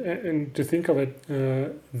of. and to think of it,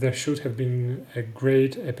 there should have been a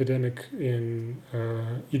great epidemic in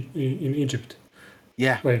Egypt,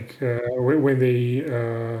 Yeah. like when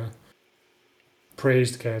they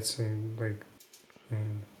praised cats and like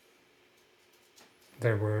um,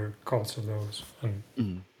 there were cults of those. And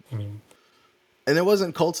Mhm. I mean, And there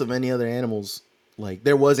wasn't cults of any other animals. Like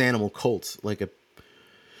there was animal cults, like a,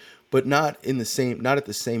 but not in the same, not at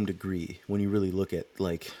the same degree when you really look at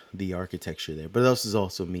like the architecture there. But this is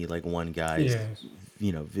also me, like one guy's, yes,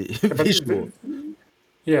 yeah, but visual.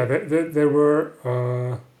 yeah, there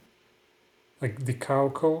were like the cow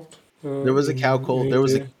cult There was a cow in cult. There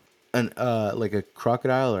was a India. an like a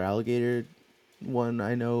crocodile or alligator one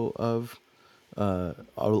I know of,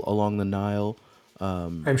 along the Nile.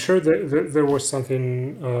 I'm sure that there was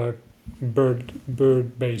something bird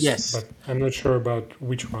based, Yes, but I'm not sure about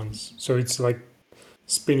which ones. So it's like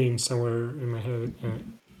spinning somewhere in my head.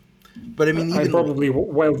 but I mean, I'm even probably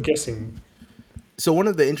wild guessing. so, one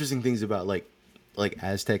of the interesting things about like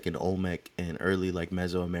Aztec and Olmec and early like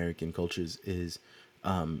Mesoamerican cultures is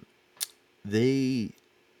they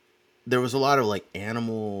there was a lot of like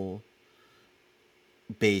animal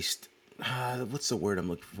based. What's the word I'm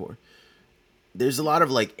looking for? There's a lot of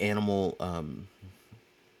like animal.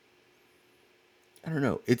 I don't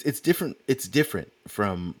know. It's different. It's different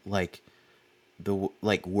from like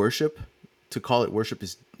like worship. To call it worship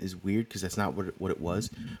is weird because that's not what it was.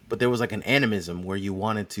 But there was like an animism where you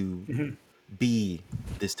wanted to Mhm. be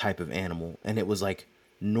this type of animal, and it was like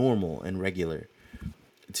normal and regular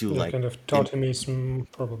to Yeah, like kind of in, totemism,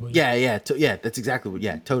 probably. yeah, that's exactly what,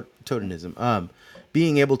 totemism,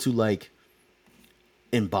 being able to like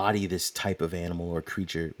embody this type of animal or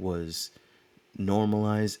creature was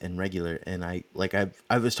normalized and regular. And I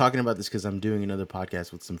was talking about this because I'm doing another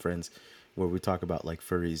podcast with some friends where we talk about like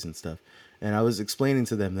furries and stuff, and I was explaining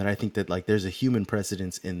to them that I think that like there's a human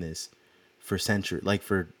precedence in this for century, like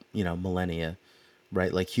for millennia,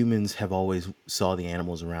 right? Like humans have always saw the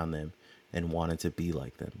animals around them and wanted to be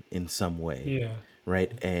like them in some way, Yeah.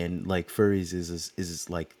 right? And like furries is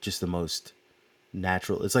like just the most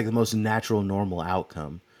natural. It's like the most natural normal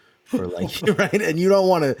outcome for like right. And you don't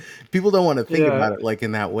want to. People don't want to think Yeah, about it like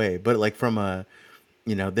in that way, but like from a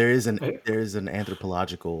there is an I,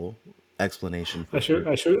 anthropological explanation for I should,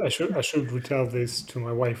 furry. I should, I should, I should retell this to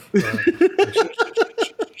my wife. Like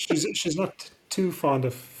she's not too fond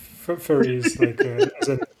of furries, like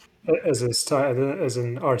as a style, as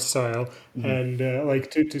an art style, Mhm. and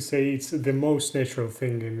like to say it's the most natural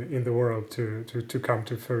thing in the world to come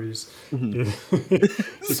to furries. Mhm.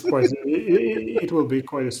 It's quite. It will be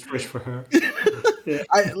quite a stretch for her. Yeah.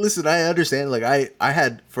 I listen. I understand. Like I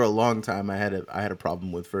had for a long time. I had a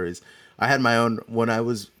problem with furries. I had my own when I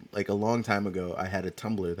was like a long time ago. I had a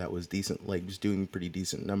Tumblr that was decent, like just doing pretty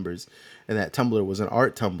decent numbers, and that Tumblr was an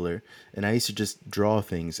art Tumblr, and I used to just draw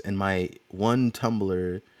things. And my one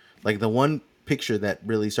Tumblr, like the one picture that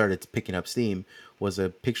really started picking up steam, was a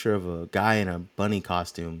picture of a guy in a bunny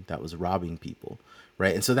costume that was robbing people,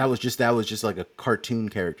 right? And so that was just like a cartoon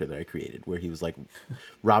character that I created where he was like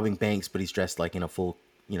robbing banks, but he's dressed like in a full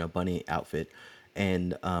bunny outfit.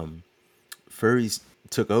 And furries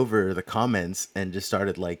took over the comments and just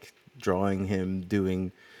started like drawing him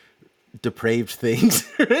doing depraved things.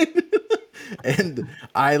 Right? And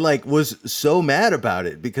I like was so mad about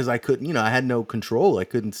it because I couldn't, I had no control. I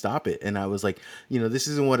couldn't stop it. And I was like, this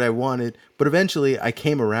isn't what I wanted. But eventually I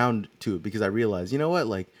came around to it because I realized, you know what,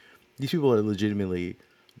 like these people are legitimately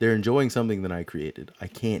they're enjoying something that I created. I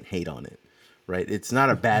can't hate on it. Right? It's not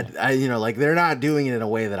a Yeah. bad like they're not doing it in a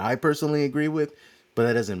way that I personally agree with, but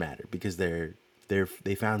that doesn't matter because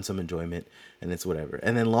they found some enjoyment and it's whatever.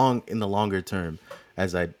 And then in the longer term,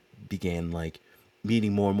 as I began like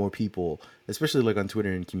meeting more and more people, especially like on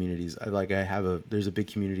Twitter and communities. There's a big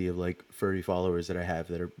community of like furry followers that I have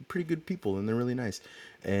that are pretty good people and they're really nice.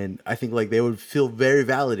 And I think like they would feel very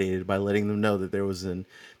validated by letting them know that there's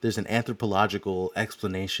an anthropological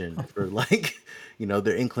explanation for like,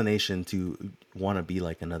 their inclination to want to be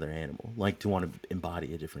like another animal, like to want to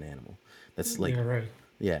embody a different animal. That's like, Yeah. Right.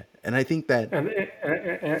 yeah. And I think that,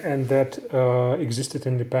 And that existed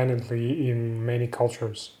independently in many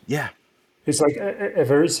cultures. yeah, It's like a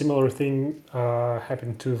very similar thing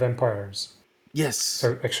happened to vampires. yes.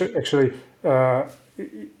 So actually,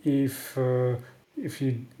 if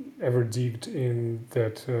you ever digged in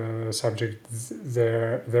that subject,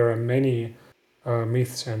 there are many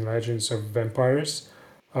myths and legends of vampires.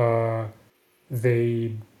 Uh,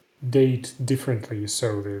 they date differently,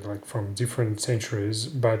 so they're like from different centuries,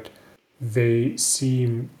 but they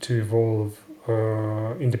seem to evolve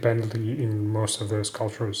independently in most of those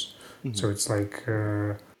cultures. Hmm. So it's like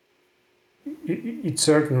it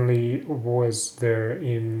certainly was there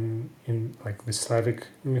in like the Slavic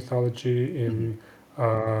mythology, Hmm. in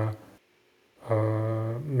uh,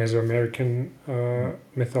 Mesoamerican Hmm.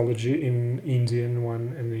 mythology, in Indian one,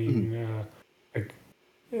 and Hmm. in like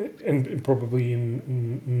and probably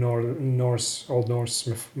in Norse, Old Norse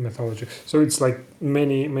mythology. So it's like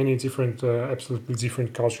many different, absolutely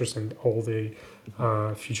different cultures, and all they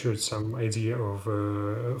featured some idea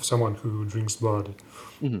of someone who drinks blood.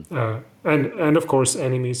 Hmm. And of course,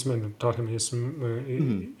 animism and totemism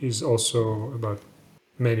Hmm. is also about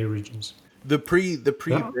many regions. The pre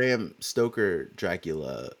Yeah. Bram Stoker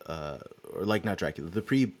Dracula, or like not Dracula, the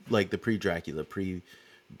pre Dracula, pre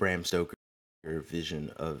Bram Stoker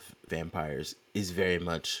vision of vampires is very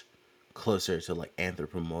much closer to like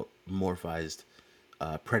anthropomorphized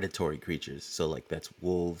predatory creatures. So like that's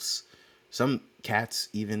wolves, some cats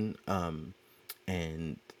even,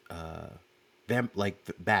 and like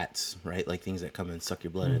bats, right? Like things that come and suck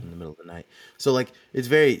your blood Mm. in the middle of the night. So like it's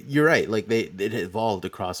very, you're right. Like it evolved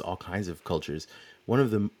across all kinds of cultures. One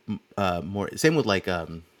of the more same with like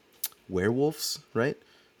werewolves, right?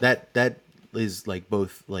 That is like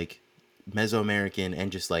both like Mesoamerican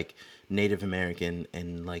and just like Native American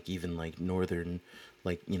and like even like northern,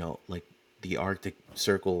 like like the Arctic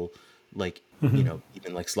Circle, like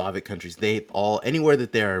even like Slavic countries. They all, anywhere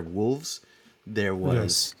that there are wolves, there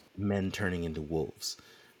Yes. was men turning into wolves,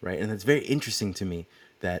 right? And it's very interesting to me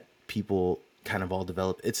that people kind of all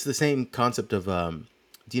develop. It's the same concept of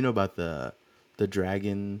do you know about the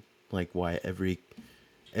dragon? Like why every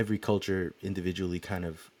culture individually kind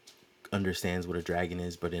of understands what a dragon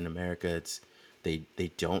is, but in America it's they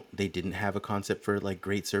didn't have a concept for like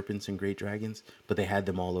great serpents and great dragons, but they had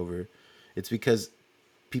them all over. It's because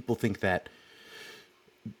people think that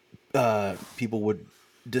people would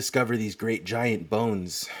discover these great giant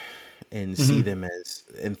bones and see Hmm. them as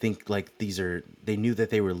and think like these are, they knew that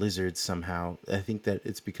they were lizards somehow. I think that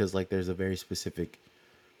it's because like there's a very specific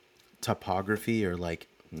topography, or like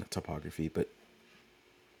not topography, but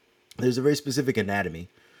there's a very specific anatomy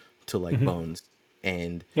to like Hmm. bones,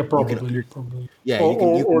 and Yeah, you can probably, probably, yeah, you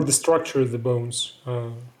can or the structure of the bones.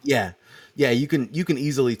 yeah, you can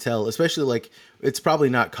easily tell, especially like it's probably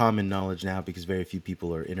not common knowledge now because very few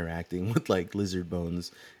people are interacting with like lizard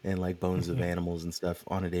bones and like bones of Yeah, animals and stuff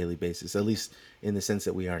on a daily basis, at least in the sense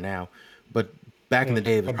that we are now. But back in the yeah.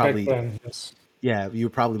 day it was But back probably, then, yes. yeah, you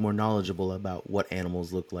were probably more knowledgeable about what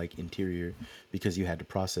animals look like interior because you had to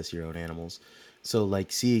process your own animals. So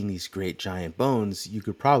like seeing these great giant bones, you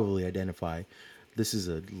could probably identify this is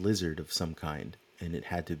a lizard of some kind, and it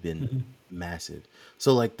had to have been Hmm. massive.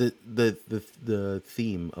 So like the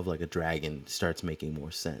theme of like a dragon starts making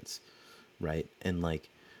more sense, right? And like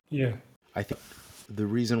Yeah. I think the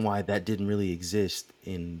reason why that didn't really exist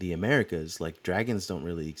in the Americas, like dragons don't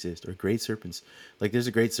really exist, or great serpents. Like there's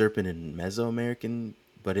a great serpent in Mesoamerican,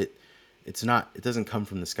 but it's not, it doesn't come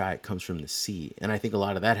from the sky, it comes from the sea. And I think a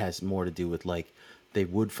lot of that has more to do with like they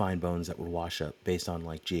would find bones that would wash up based on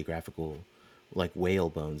like geographical, like whale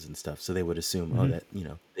bones and stuff. So they would assume, oh, Hmm. that,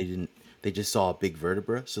 they didn't, they just saw a big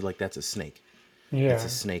vertebra, so like that's a snake. That's a Yeah.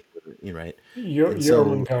 snake, right? Your And so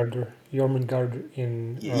Jormungandr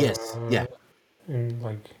yes, yeah. in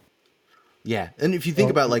like Yeah, and if you think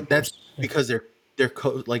about like that's Norse. Yeah. because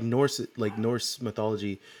like Norse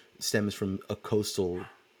mythology stems from a coastal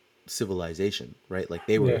civilization, right? Like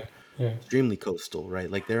they were Yeah. Yeah. extremely coastal, right?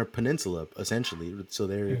 Like they're a peninsula essentially, so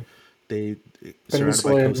Yeah. they surrounded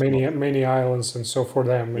by Peninsula and coastal. many islands, and so for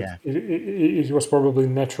them, Yeah. it was probably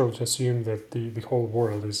natural to assume that the whole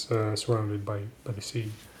world is surrounded by the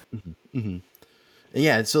sea. Hmm. And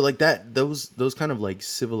yeah, so like that, those kind of like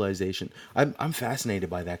civilization. I'm fascinated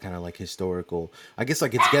by that kind of like historical. I guess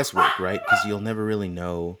like it's guesswork, right? Because you'll never really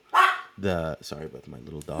know the. Sorry about my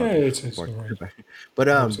little Yeah, dog it's all barking in right. the back.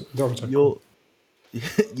 But Dogs are cool. you'll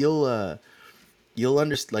you'll you'll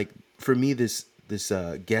understand, like for me this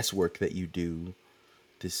guesswork that you do,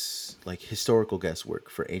 this like historical guesswork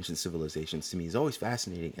for ancient civilizations, to me is always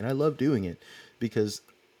fascinating, and I love doing it because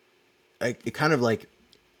it kind of like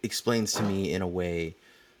explains to me in a way,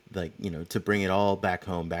 like to bring it all back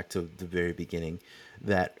home, back to the very beginning,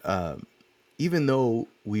 that even though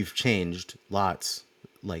we've changed lots,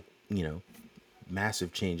 like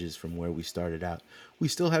massive changes from where we started out, we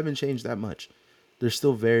still haven't changed that much. There's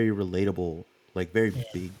still very relatable, like very Yeah.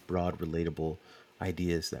 big, broad, relatable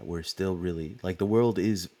ideas that we're still really like. The world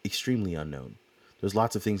is extremely unknown. There's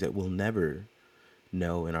lots of things that we'll never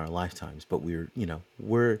know in our lifetimes, but we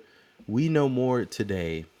know more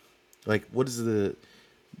today. Like, what is the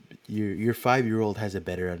your 5 year old has a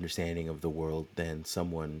better understanding of the world than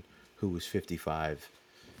someone who was 55,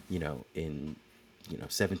 in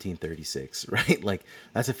 1736, right? Like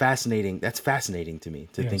that's fascinating to me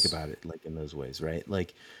to think Yes. about it like in those ways, right?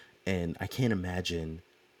 Like, and I can't imagine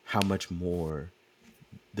how much more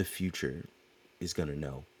the future is going to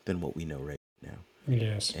know than what we know right now.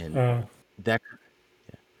 Yes. And that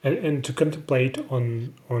And to contemplate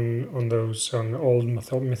on those on old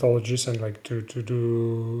mythologies, and like to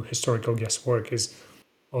do historical guesswork is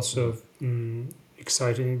Mhm, also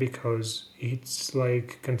exciting, because it's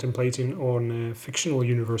like contemplating on a fictional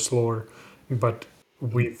universe lore, but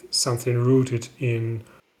mhm, with something rooted in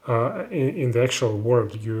the actual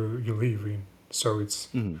world you live in. So it's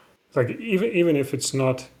mhm, like, even if it's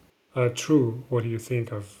not true, what do you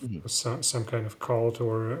think of mhm, some kind of cult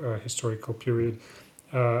or historical period?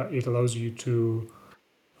 It allows you to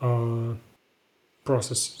uh,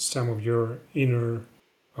 process some of your inner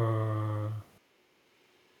uh,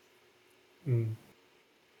 mm,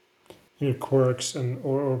 inner quirks and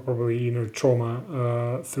or probably inner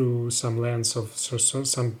trauma through some lens of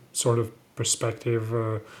some sort of perspective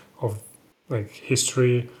of like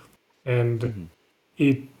history, and Hmm.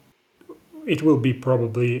 it it will be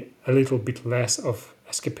probably a little bit less of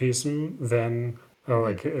escapism than Hmm.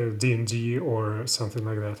 like D&D or something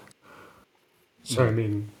like that. So I Hmm.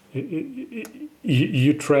 mean,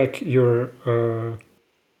 you track your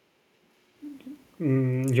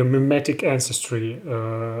mimetic ancestry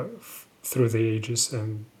through the ages,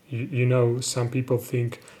 and you know some people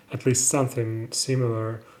think at least something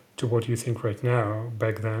similar to what you think right now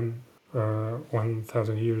back then,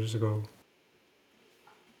 1,000 years ago.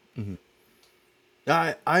 Hmm.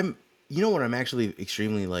 I'm, you know what I'm actually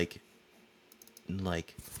extremely like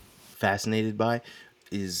fascinated by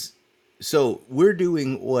is, so we're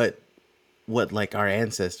doing what like our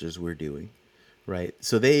ancestors were doing, right?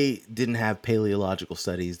 So they didn't have paleological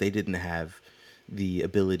studies. They didn't have the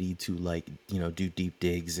ability to like, do deep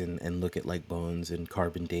digs and look at like bones and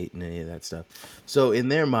carbon date and any of that stuff. So in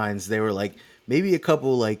their minds, they were like, maybe a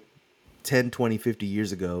couple like 10, 20, 50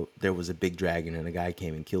 years ago, there was a big dragon and a guy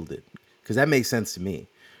came and killed it. Because that makes sense to me,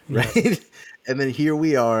 Yeah, right? And then here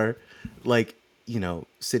we are, like,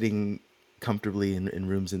 sitting comfortably in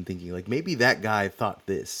rooms and thinking, like, maybe that guy thought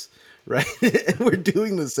this, right? And we're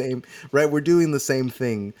doing the same, right? We're doing the same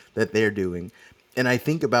thing that they're doing. And I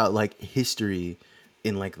think about like history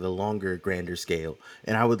in like the longer, grander scale.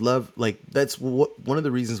 And I would love, like, that's what one of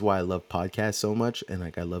the reasons why I love podcasts so much, and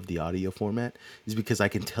like I love the audio format, is because I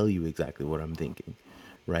can tell you exactly what I'm thinking,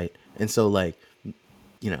 right? And so like,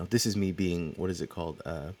 this is me being, what is it called,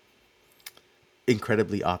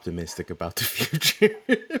 incredibly optimistic about the future.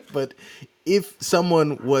 But if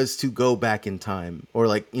someone was to go back in time, or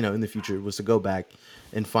like, in the future was to go back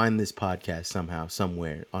and find this podcast somehow,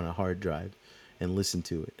 somewhere on a hard drive and listen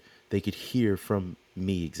to it, they could hear from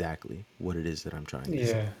me exactly what it is that I'm trying to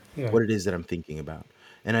say, yeah, yeah. what it is that I'm thinking about.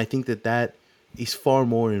 And I think that that is far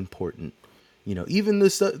more important. Even the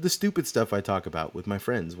stupid stuff I talk about with my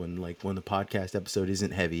friends, when the podcast episode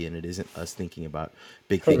isn't heavy and it isn't us thinking about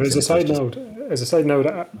big Oh, things, and it's us just as a side note,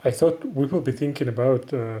 I thought we will be thinking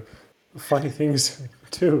about funny things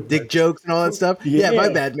too. dick jokes and all that stuff. Yeah, my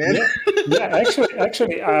Yeah, bad, man. yeah, yeah.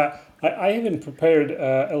 Actually, I even prepared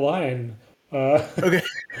a line. Uh, Okay,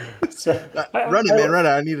 so run it, man, run it.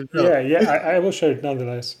 I need to know. yeah, yeah. I will share it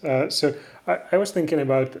nonetheless. So I was thinking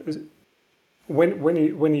about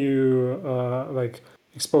when you like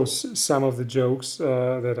expose some of the jokes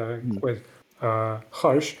that are Mhm. quite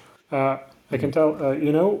harsh. Uh, I can Mhm. tell.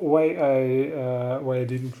 You know why I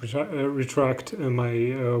didn't retract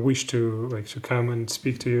my wish to like to come and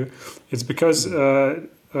speak to you. It's because Mhm.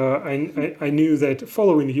 I knew that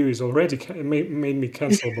following you is already made me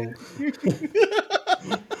cancelable.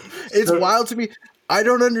 It's So wild to me. I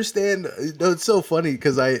don't understand. No, it's so funny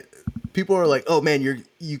because people are like, "Oh man,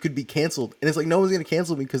 you could be canceled," and it's like no one's gonna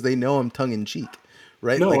cancel me because they know I'm tongue in cheek,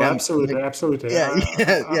 right? Like no, I'm like, absolutely, absolutely. yeah,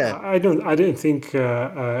 yeah, yeah, I don't think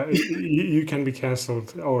you can be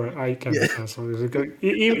cancelled or I can be yeah, cancelled.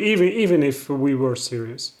 Even if we were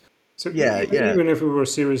serious. So yeah, yeah. even if we were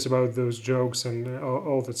serious about those jokes and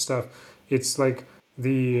all that stuff, it's like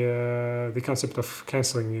the concept of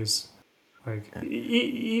canceling is like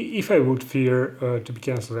if I would fear to be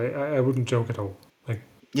cancelled, I wouldn't joke at all. Like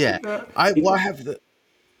Yeah. uh, I well, it,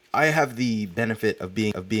 I have the benefit of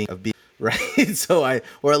being right. So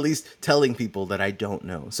or at least telling people that I don't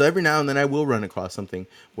know. So every now and then I will run across something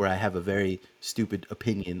where I have a very stupid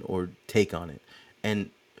opinion or take on it, and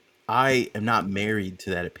I am not married to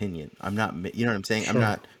that opinion. I'm not, you know what I'm saying? I'm sure.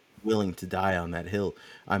 not willing to die on that hill.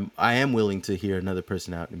 I am willing to hear another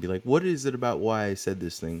person out and be like, what is it about why I said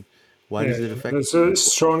this thing? Why Yeah, does it yeah. affect That's me?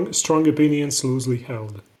 a strong opinions loosely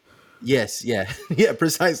held. Yes, yeah, yeah,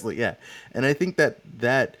 precisely, yeah. And I think that,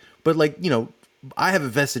 but like, I have a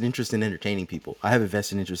vested interest in entertaining people. I have a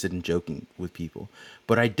vested interest in joking with people,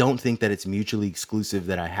 but I don't think that it's mutually exclusive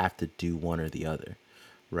that I have to do one or the other,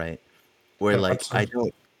 right? Where like I Absolutely.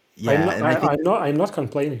 don't, yeah, and I think, I'm not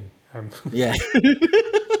complaining. yeah,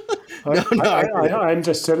 no, no, I get it. I'm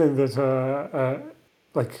just telling that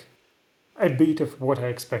like a bit of what I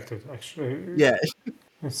expected actually. Yeah,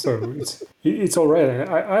 So it's all right.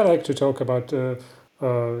 I like to talk about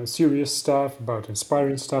serious stuff, about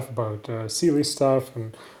inspiring stuff, about silly stuff,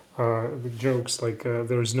 and the jokes. Like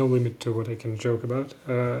there is no limit to what I can joke about.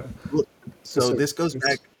 Well, so So this goes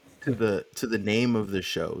back it's to the name of the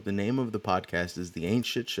show. The name of the podcast is The Ain't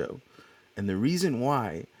Shit Show. And the reason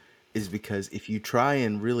why is because if you try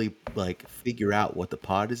and really like figure out what the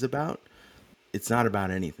pod is about, it's not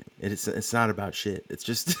about anything. It's not about shit. It's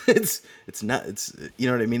just it's not it's you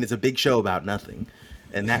know what I mean. It's a big show about nothing,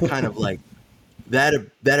 and that kind of like that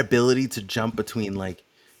ability to jump between like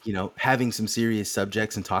having some serious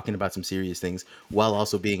subjects and talking about some serious things while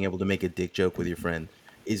also being able to make a dick joke with your friend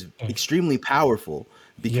is Yeah. extremely powerful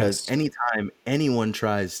because Yes. anytime anyone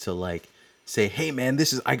tries to like say, hey man,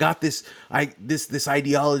 this is I got this this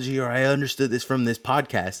ideology, or I understood this from this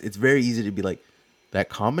podcast, it's very easy to be like, that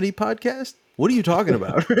comedy podcast, what are you talking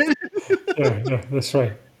about? Yeah, yeah, that's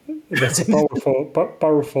right. That's a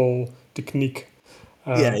powerful technique.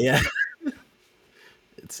 Yeah, Uh, yeah.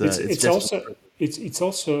 It's it's just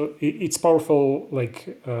also it's powerful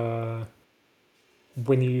like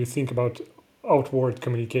when you think about outward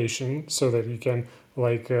communication, so that you can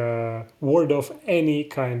like ward off any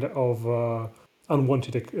kind of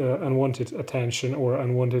unwanted attention or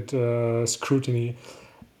unwanted scrutiny,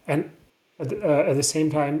 and at the same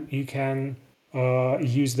time you can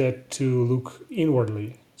use that to look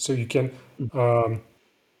inwardly. So you can,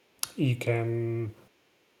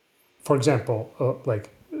 for example, like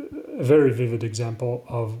a very vivid example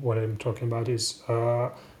of what I'm talking about is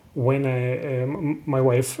when my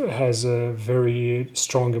wife has a very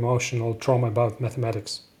strong emotional trauma about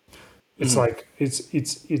mathematics. It's Mhm, like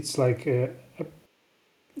it's like a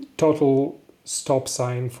total stop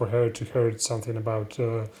sign for her to hear something about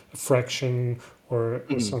a fraction or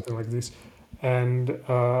mhm. something like this. And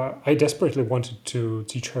I desperately wanted to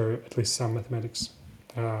teach her at least some mathematics.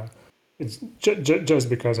 Uh, it's just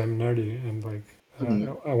because I'm nerdy and like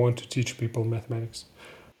Mhm. I want to teach people mathematics.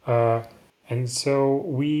 Uh, and so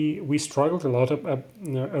we struggled a lot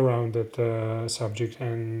around that subject.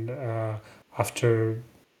 And after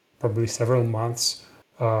probably several months,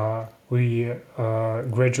 we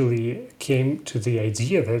gradually came to the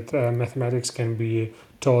idea that mathematics can be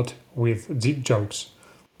taught with deep jokes.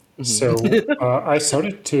 Mhm. So I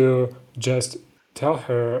started to just tell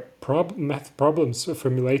her math problems,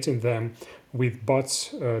 formulating them with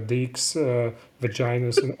butts, dicks,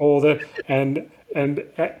 vaginas, and all that, and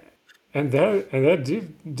uh, and that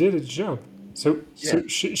did its job. So Yeah.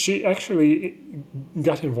 she actually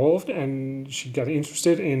got involved and she got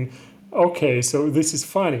interested in. Okay, so this is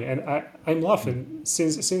funny, and I'm laughing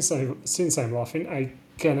since I'm laughing. I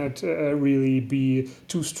cannot really be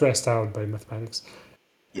too stressed out by mathematics,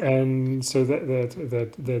 Yeah. and so that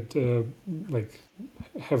like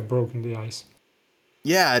have broken the ice.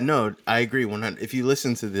 Yeah, no, I agree 100. If you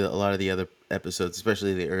listen to a lot of the other episodes,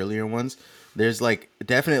 especially the earlier ones, there's like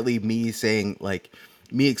definitely me saying like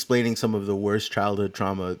me explaining some of the worst childhood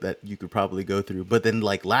trauma that you could probably go through, but then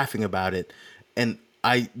like laughing about it. And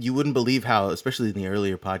you wouldn't believe how, especially in the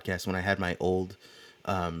earlier podcast when I had my old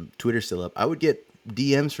Twitter still up, I would get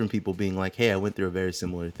DMs from people being like, "Hey, I went through a very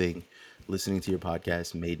similar thing. Listening to your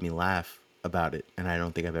podcast made me laugh about it, and I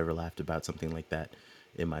don't think I've ever laughed about something like that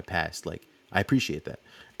in my past." Like, I appreciate that.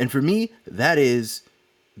 And for me, that is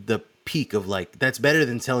the peak of like that's better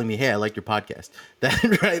than telling me, "Hey, I like your podcast."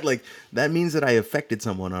 That right? Like that means that I affected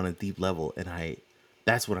someone on a deep level, and I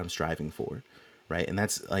that's what I'm striving for, right? And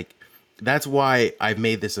that's why I've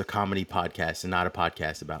made this a comedy podcast and not a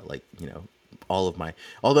podcast about like, all of my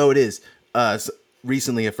although it is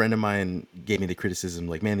recently a friend of mine gave me the criticism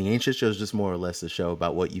like, man, the ancient show is just more or less a show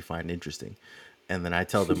about what you find interesting. And then I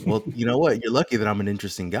tell them, well, you know what? You're lucky that I'm an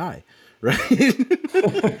interesting guy, right?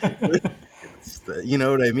 You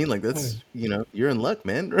know what I mean? Like that's, you're in luck,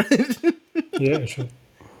 man, right? Yeah, sure.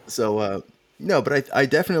 So no, but I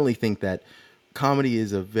definitely think that comedy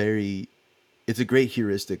is it's a great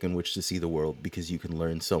heuristic in which to see the world because you can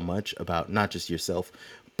learn so much about not just yourself,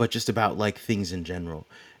 but just about like things in general.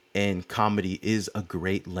 And comedy is a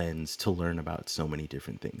great lens to learn about so many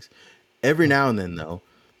different things. Every now and then though,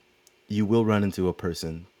 you will run into a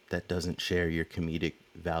person that doesn't share your comedic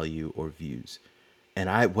value or views. And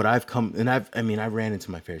I've ran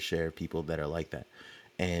into my fair share of people that are like that.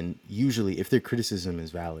 And usually if their criticism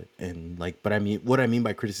is valid and like, but I mean, what I mean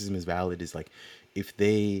by criticism is valid is like, if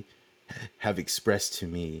they have expressed to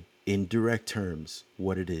me in direct terms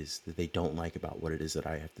what it is that they don't like about what it is that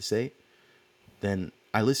I have to say, then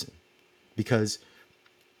I listen because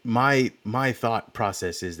my thought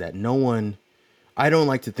process is that no one I don't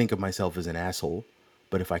like to think of myself as an asshole,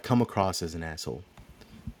 but if I come across as an asshole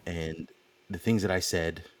and the things that I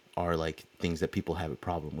said are like things that people have a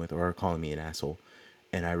problem with or are calling me an asshole,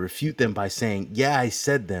 and I refute them by saying, "Yeah, I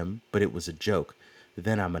said them, but it was a joke,"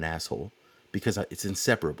 then I'm an asshole because it's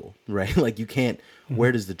inseparable, right? Like you can't. Where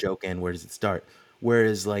Mhm. does the joke end? Where does it start?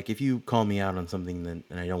 Whereas, like, if you call me out on something, then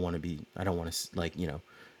and I don't want to, like,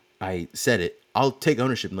 I said it. I'll take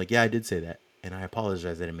ownership. And like, yeah, I did say that, and I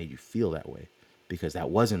apologize that it made you feel that way because that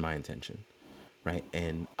wasn't my intention. right?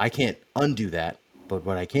 And I can't undo that, but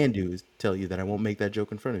what I can do is tell you that I won't make that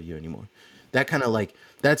joke in front of you anymore. That kind of like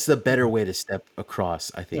that's the better way to step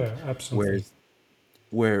across, I think. Yeah, absolutely. Whereas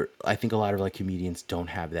where I think a lot of like comedians don't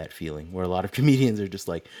have that feeling. Where a lot of comedians are just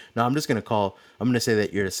like, no, I'm gonna say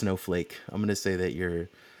that you're a snowflake. I'm gonna say that you're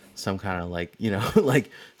some kind of like,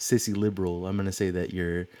 like sissy liberal. I'm gonna say that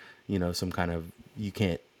you're, some kind of you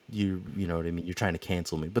can't you know what I mean. You're trying to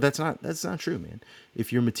cancel me, but that's not true, man.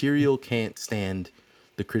 If your material can't stand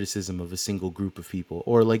the criticism of a single group of people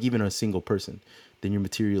or like even a single person, then your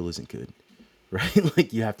material isn't good, right?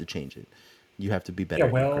 Like you have to change it. You have to be Yeah, better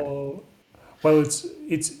at your craft. well,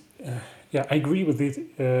 it's yeah, I agree with it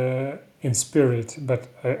in spirit, but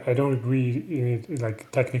I don't agree in it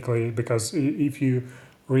like technically because if you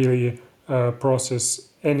really process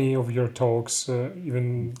any of your talks,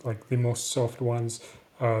 even like the most soft ones,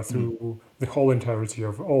 Mhm, through the whole entirety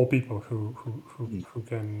of all people mhm, who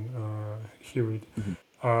can hear it, mhm.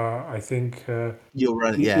 I think You'll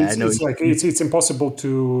run. Yeah, I know. it's like it's impossible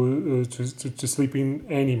to sleep in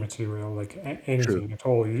any material, like True. anything at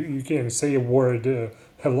all. You can say a word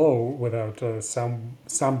hello without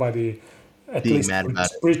somebody at Being least mad about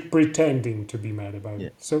it. pretending to be mad about Yeah.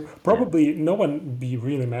 it. So Yeah. probably no one be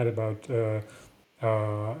really mad about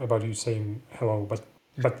you saying hello,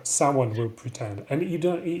 but someone will pretend, and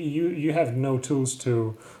you have no tools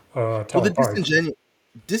to Well, tell the apart.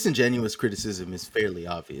 disingenuous criticism is fairly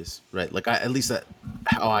obvious, right? Like at least that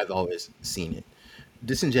how I've always seen it.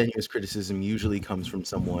 Disingenuous criticism usually comes from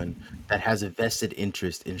someone that has a vested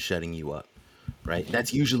interest in shutting you up, right?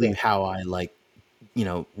 That's usually Yeah. how I like,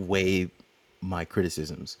 weigh my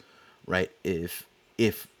criticisms, right? If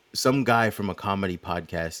some guy from a comedy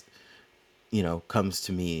podcast comes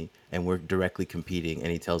to me and we're directly competing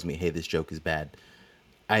and he tells me, "Hey, this joke is bad."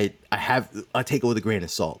 I take it with a grain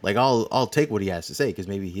of salt. Like I'll take what he has to say because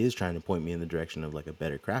maybe he is trying to point me in the direction of like a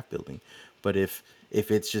better craft building. But if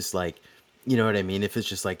it's just like, you know what I mean? If it's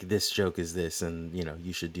just like this joke is this and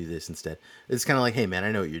you should do this instead. It's kind of like, "Hey man,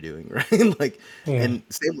 I know what you're doing," right? Like Yeah. and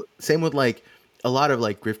same with like a lot of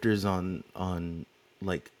like grifters on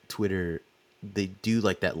like Twitter. They do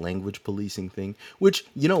like that language policing thing, which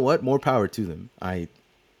you know what? More power to them.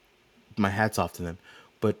 My hats off to them.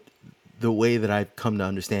 But the way that I've come to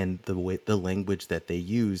understand the language that they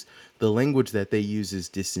use, the language that they use is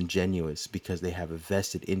disingenuous because they have a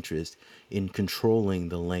vested interest in controlling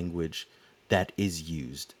the language that is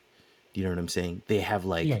used. Do you know what I'm saying?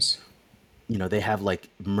 Yes. They have like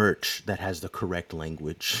merch that has the correct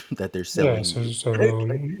language that they're Yeah, selling so you. Right?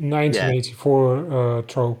 Like, yeah. 1984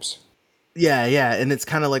 tropes. Yeah, yeah, and it's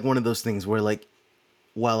kind of like one of those things where like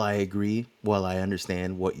while I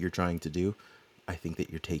understand what you're trying to do, I think that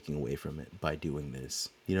you're taking away from it by doing this.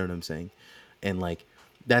 You know what I'm saying? And like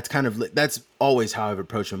that's always how I've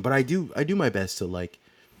approached them. But I do my best to like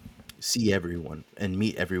see everyone and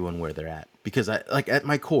meet everyone where they're at because I like at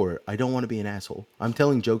my core, I don't want to be an asshole. I'm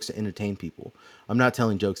telling jokes to entertain people. I'm not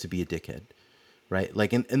telling jokes to be a dickhead, right?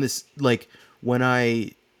 Like in this like when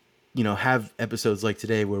I have episodes like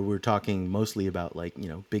today where we're talking mostly about like,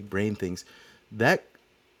 big brain things, that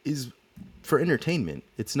is for entertainment.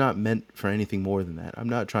 It's not meant for anything more than that. I'm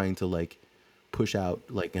not trying to like push out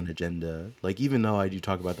like an agenda. Like even though I do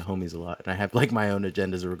talk about the homies a lot and I have like my own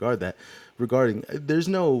agendas regarding there's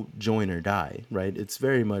no join or die, right? It's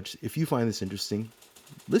very much if you find this interesting,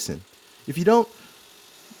 listen. If you don't,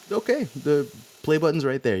 okay, the play button's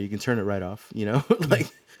right there. You can turn it right off, Yeah,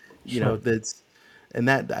 like sure. that's and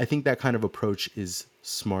that I think that kind of approach is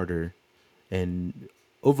smarter and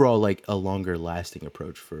overall like a longer lasting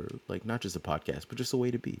approach for like not just a podcast but just a way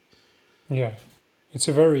to be. Yeah, it's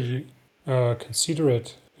a very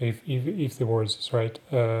considerate, if the word is right,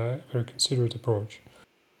 very considerate approach.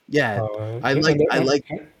 Yeah, I like And I like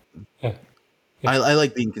yeah, yeah, I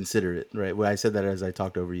like being considerate, right? Well, I said that as I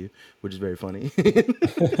talked over you, which is very funny.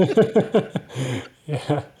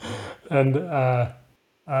 yeah, and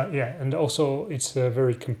yeah, and also it's a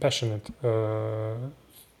very compassionate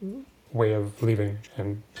way of living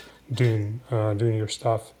and doing your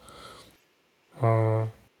stuff. Uh,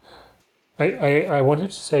 I wanted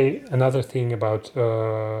to say another thing about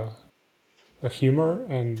humor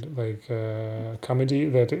and like comedy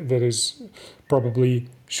that is probably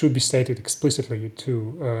should be stated explicitly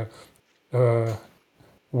too.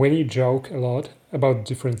 When you joke a lot about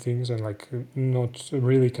different things and like not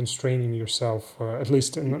really constraining yourself, at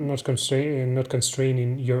least not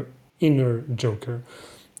constraining your inner joker,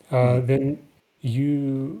 Mhm. then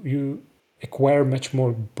you acquire much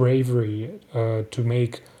more bravery to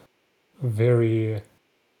make very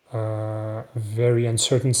very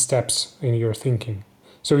uncertain steps in your thinking.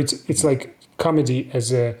 So it's Mhm. like comedy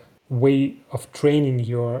as a way of training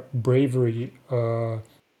your bravery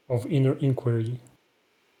of inner inquiry.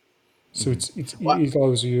 So Hmm. it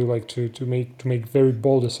allows you like to make very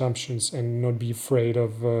bold assumptions and not be afraid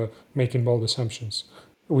of making bold assumptions,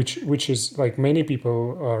 which is like many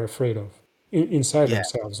people are afraid of inside Yeah.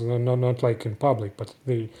 themselves, not like in public, but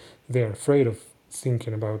they're afraid of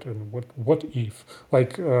thinking about and what if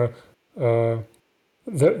like uh,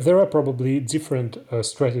 there are probably different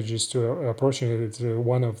strategies to approaching it.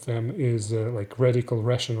 One of them is like radical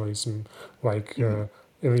rationalism, like Hmm.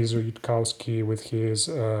 Eliezer Yudkowsky with his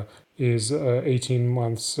 18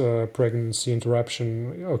 months pregnancy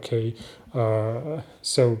interruption. Okay,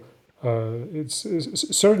 so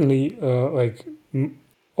it's certainly like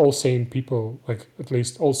all sane people, like at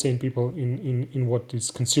least all sane people in what is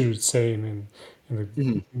considered sane in the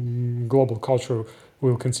Hmm. global culture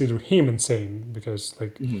will consider him insane because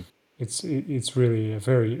like Hmm. it's really a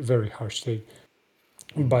very very harsh take.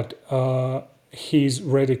 Hmm. But his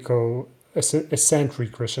radical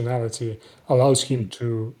eccentric rationality allows him Hmm.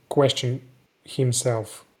 to question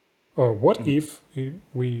himself. What Hmm. if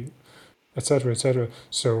we etc etc.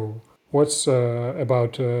 So what's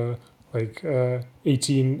about like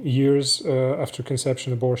 18 years after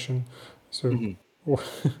conception abortion? So Hmm.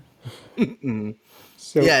 Hmm.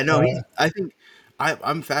 so Yeah, no, I think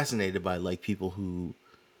I'm fascinated by like people who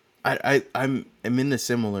I'm in a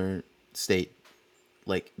similar state,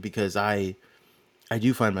 like because I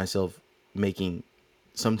do find myself making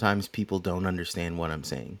sometimes people don't understand what I'm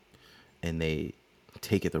saying and they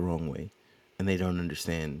take it the wrong way and they don't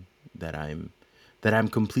understand that I'm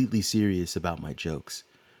completely serious about my jokes,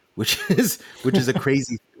 which is a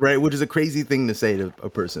crazy right, which is a crazy thing to say to a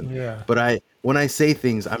person. yeah. But I when I say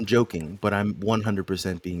things, I'm joking, but I'm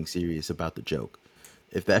 100% being serious about the joke,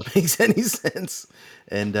 if that makes any sense.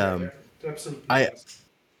 And Yeah, yeah, it absolutely I does.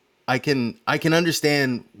 I can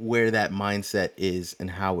understand where that mindset is and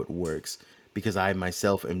how it works because I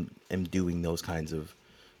myself am doing those kinds of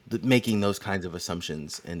making those kinds of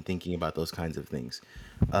assumptions and thinking about those kinds of things.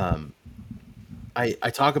 I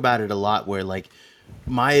talk about it a lot where like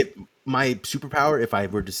my my superpower, if I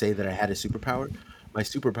were to say that I had a superpower, my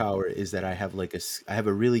superpower is that I have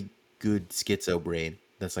a really good schizo brain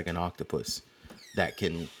that's like an octopus that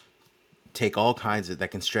can take all kinds of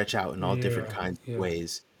that can stretch out in all different Yeah, kinds of yeah.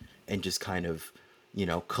 ways and just kind of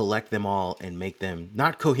collect them all and make them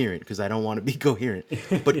not coherent because I don't want to be coherent,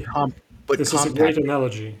 but Yeah. but This is a great compact.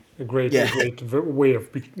 analogy, a Yeah, great way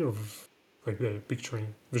of like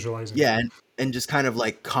picturing, visualizing. yeah, and just kind of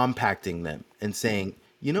like compacting them and saying,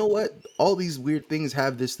 you know what, all these weird things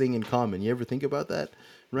have this thing in common. You ever think about that,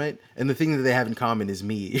 right? And the thing that they have in common is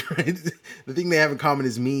me, right? The thing they have in common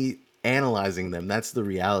is me analyzing them. That's the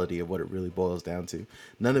reality of what it really boils down to.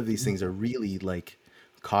 None of these things are really like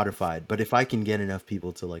codified, but if I can get enough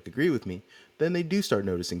people to like agree with me, then they do start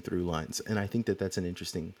noticing through lines, and I think that that's an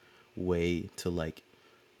interesting way to like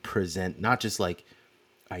present not just like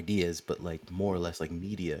ideas, but like more or less like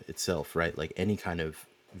media itself, right? Like any kind of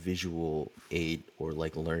visual aid or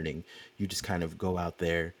like learning, you just kind of go out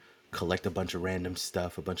there, collect a bunch of random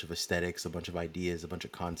stuff, a bunch of aesthetics, a bunch of ideas, a bunch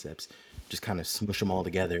of concepts, just kind of smush them all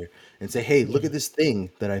together and say, "Hey, look Yeah. at this thing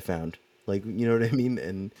that I found." Like, you know what I mean?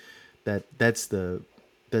 And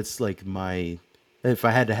that's like my if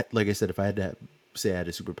I had to like I said, if I had to say I had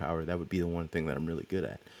a superpower, that would be the one thing that I'm really good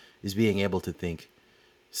at is being able to think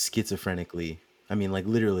schizophrenically. I mean, like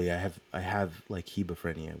literally, I have like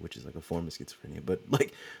hebephrenia, which is like a form of schizophrenia. But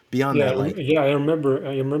like beyond Yeah, that, like yeah, I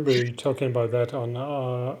remember you talking about that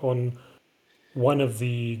on one of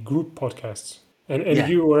the group podcasts, and yeah,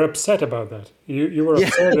 you were upset about that. You were yeah,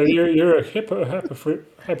 upset that you're a hypophrenia,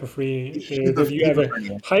 that you have a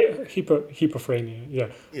hebephrenia, hypophrenia, yeah,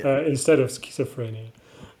 yeah, instead of schizophrenia.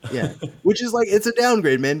 yeah. Which is like it's a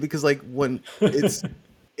downgrade, man, because like when it's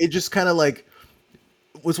it just kind of like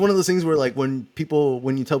was one of those things where like when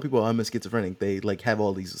you tell people I'm a schizophrenic, they like have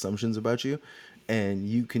all these assumptions about you, and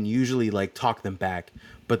you can usually like talk them back,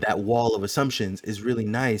 but that wall of assumptions is really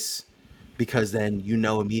nice because then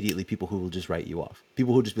immediately people who will just write you off,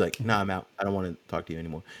 people who just be like, nah, I'm out, I don't want to talk to you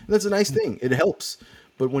anymore, and that's a nice thing, it helps.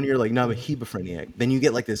 But when you're like, no, I'm a Yeah, hebephreniac, then you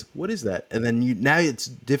get like this, what is that? And then now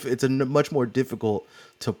it's much more difficult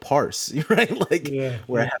to parse, right? Like yeah,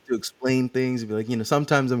 where I yeah. have to explain things and be like,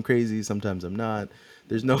 sometimes I'm crazy, sometimes I'm not.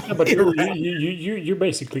 There's no Yeah, but way you around. you you you you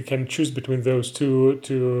basically can choose between those two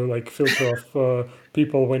to like filter off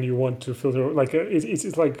people when you want to filter. Like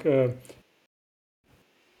it's like a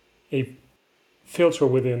filter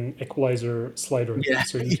within equalizer slider. Yeah,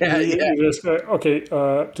 So you, yeah, you, yeah. you just okay.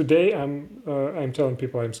 Today I'm telling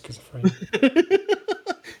people I'm schizophrenic.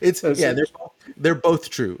 It's yeah, So, they're both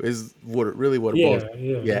true. Is what it boils. yeah,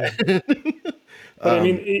 yeah, Yeah, yeah. But I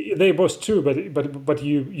mean, they both true. But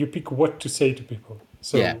you pick what to say to people.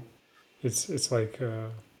 yeah, So it's like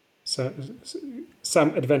so,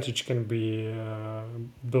 some advantage can be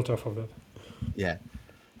built off of that. yeah.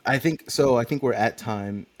 I think so. I think we're at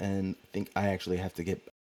time, and I think I actually have to get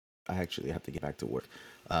back to work.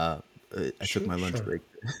 Uh, I took Sure, my lunch sure. break.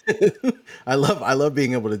 I love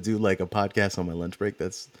being able to do like a podcast on my lunch break.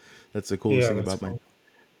 That's the coolest Yeah, thing that's about my. cool.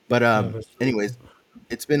 But Yeah, that's really cool. anyways,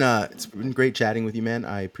 it's been great chatting with you, man.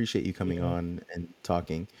 I appreciate you coming Yeah, on and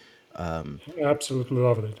talking. Um, I absolutely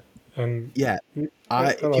loved it, and yeah,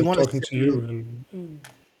 I if you like want to talking to send me you. And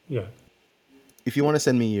yeah, if you want to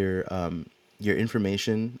send me your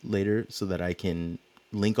information later so that I can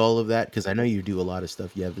link all of that, because I know you do a lot of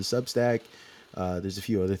stuff. You have the Substack. There's a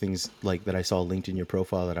few other things like that I saw linked in your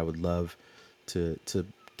profile that I would love to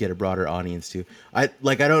get a broader audience to. I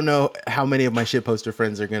don't know how many of my shit poster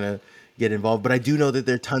friends are gonna get involved, but I do know that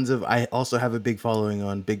there are tons of. I also have a big following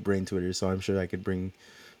on Big Brain Twitter, so I'm sure I could bring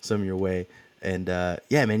some your way. And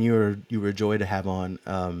yeah, man, you were a joy to have on,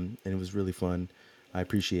 and it was really fun. I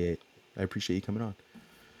appreciate I appreciate you coming on.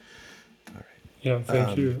 All yeah.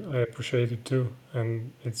 right. Thank you. I appreciate it too.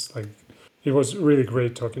 And it's like it was really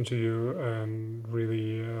great talking to you, and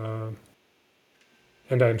really,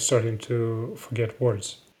 and I'm starting to forget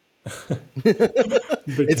words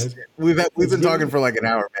It's because we've it's been talking been for like an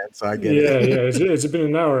hour, man. So I get yeah, it. yeah. It's been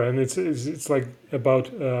an hour, and it's like about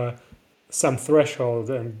some threshold,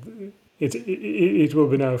 and it will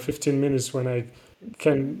be now 15 minutes when I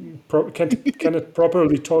cannot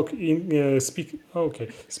properly talk in speak okay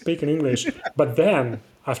speak in English. But then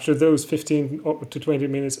after those 15 to 20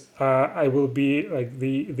 minutes, I will be like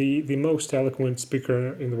the most eloquent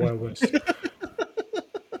speaker in the Wild West.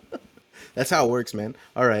 That's how it works, man.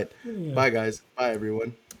 All right. Yeah, Bye, guys. Bye,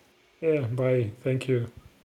 everyone. yeah. Bye. Thank you.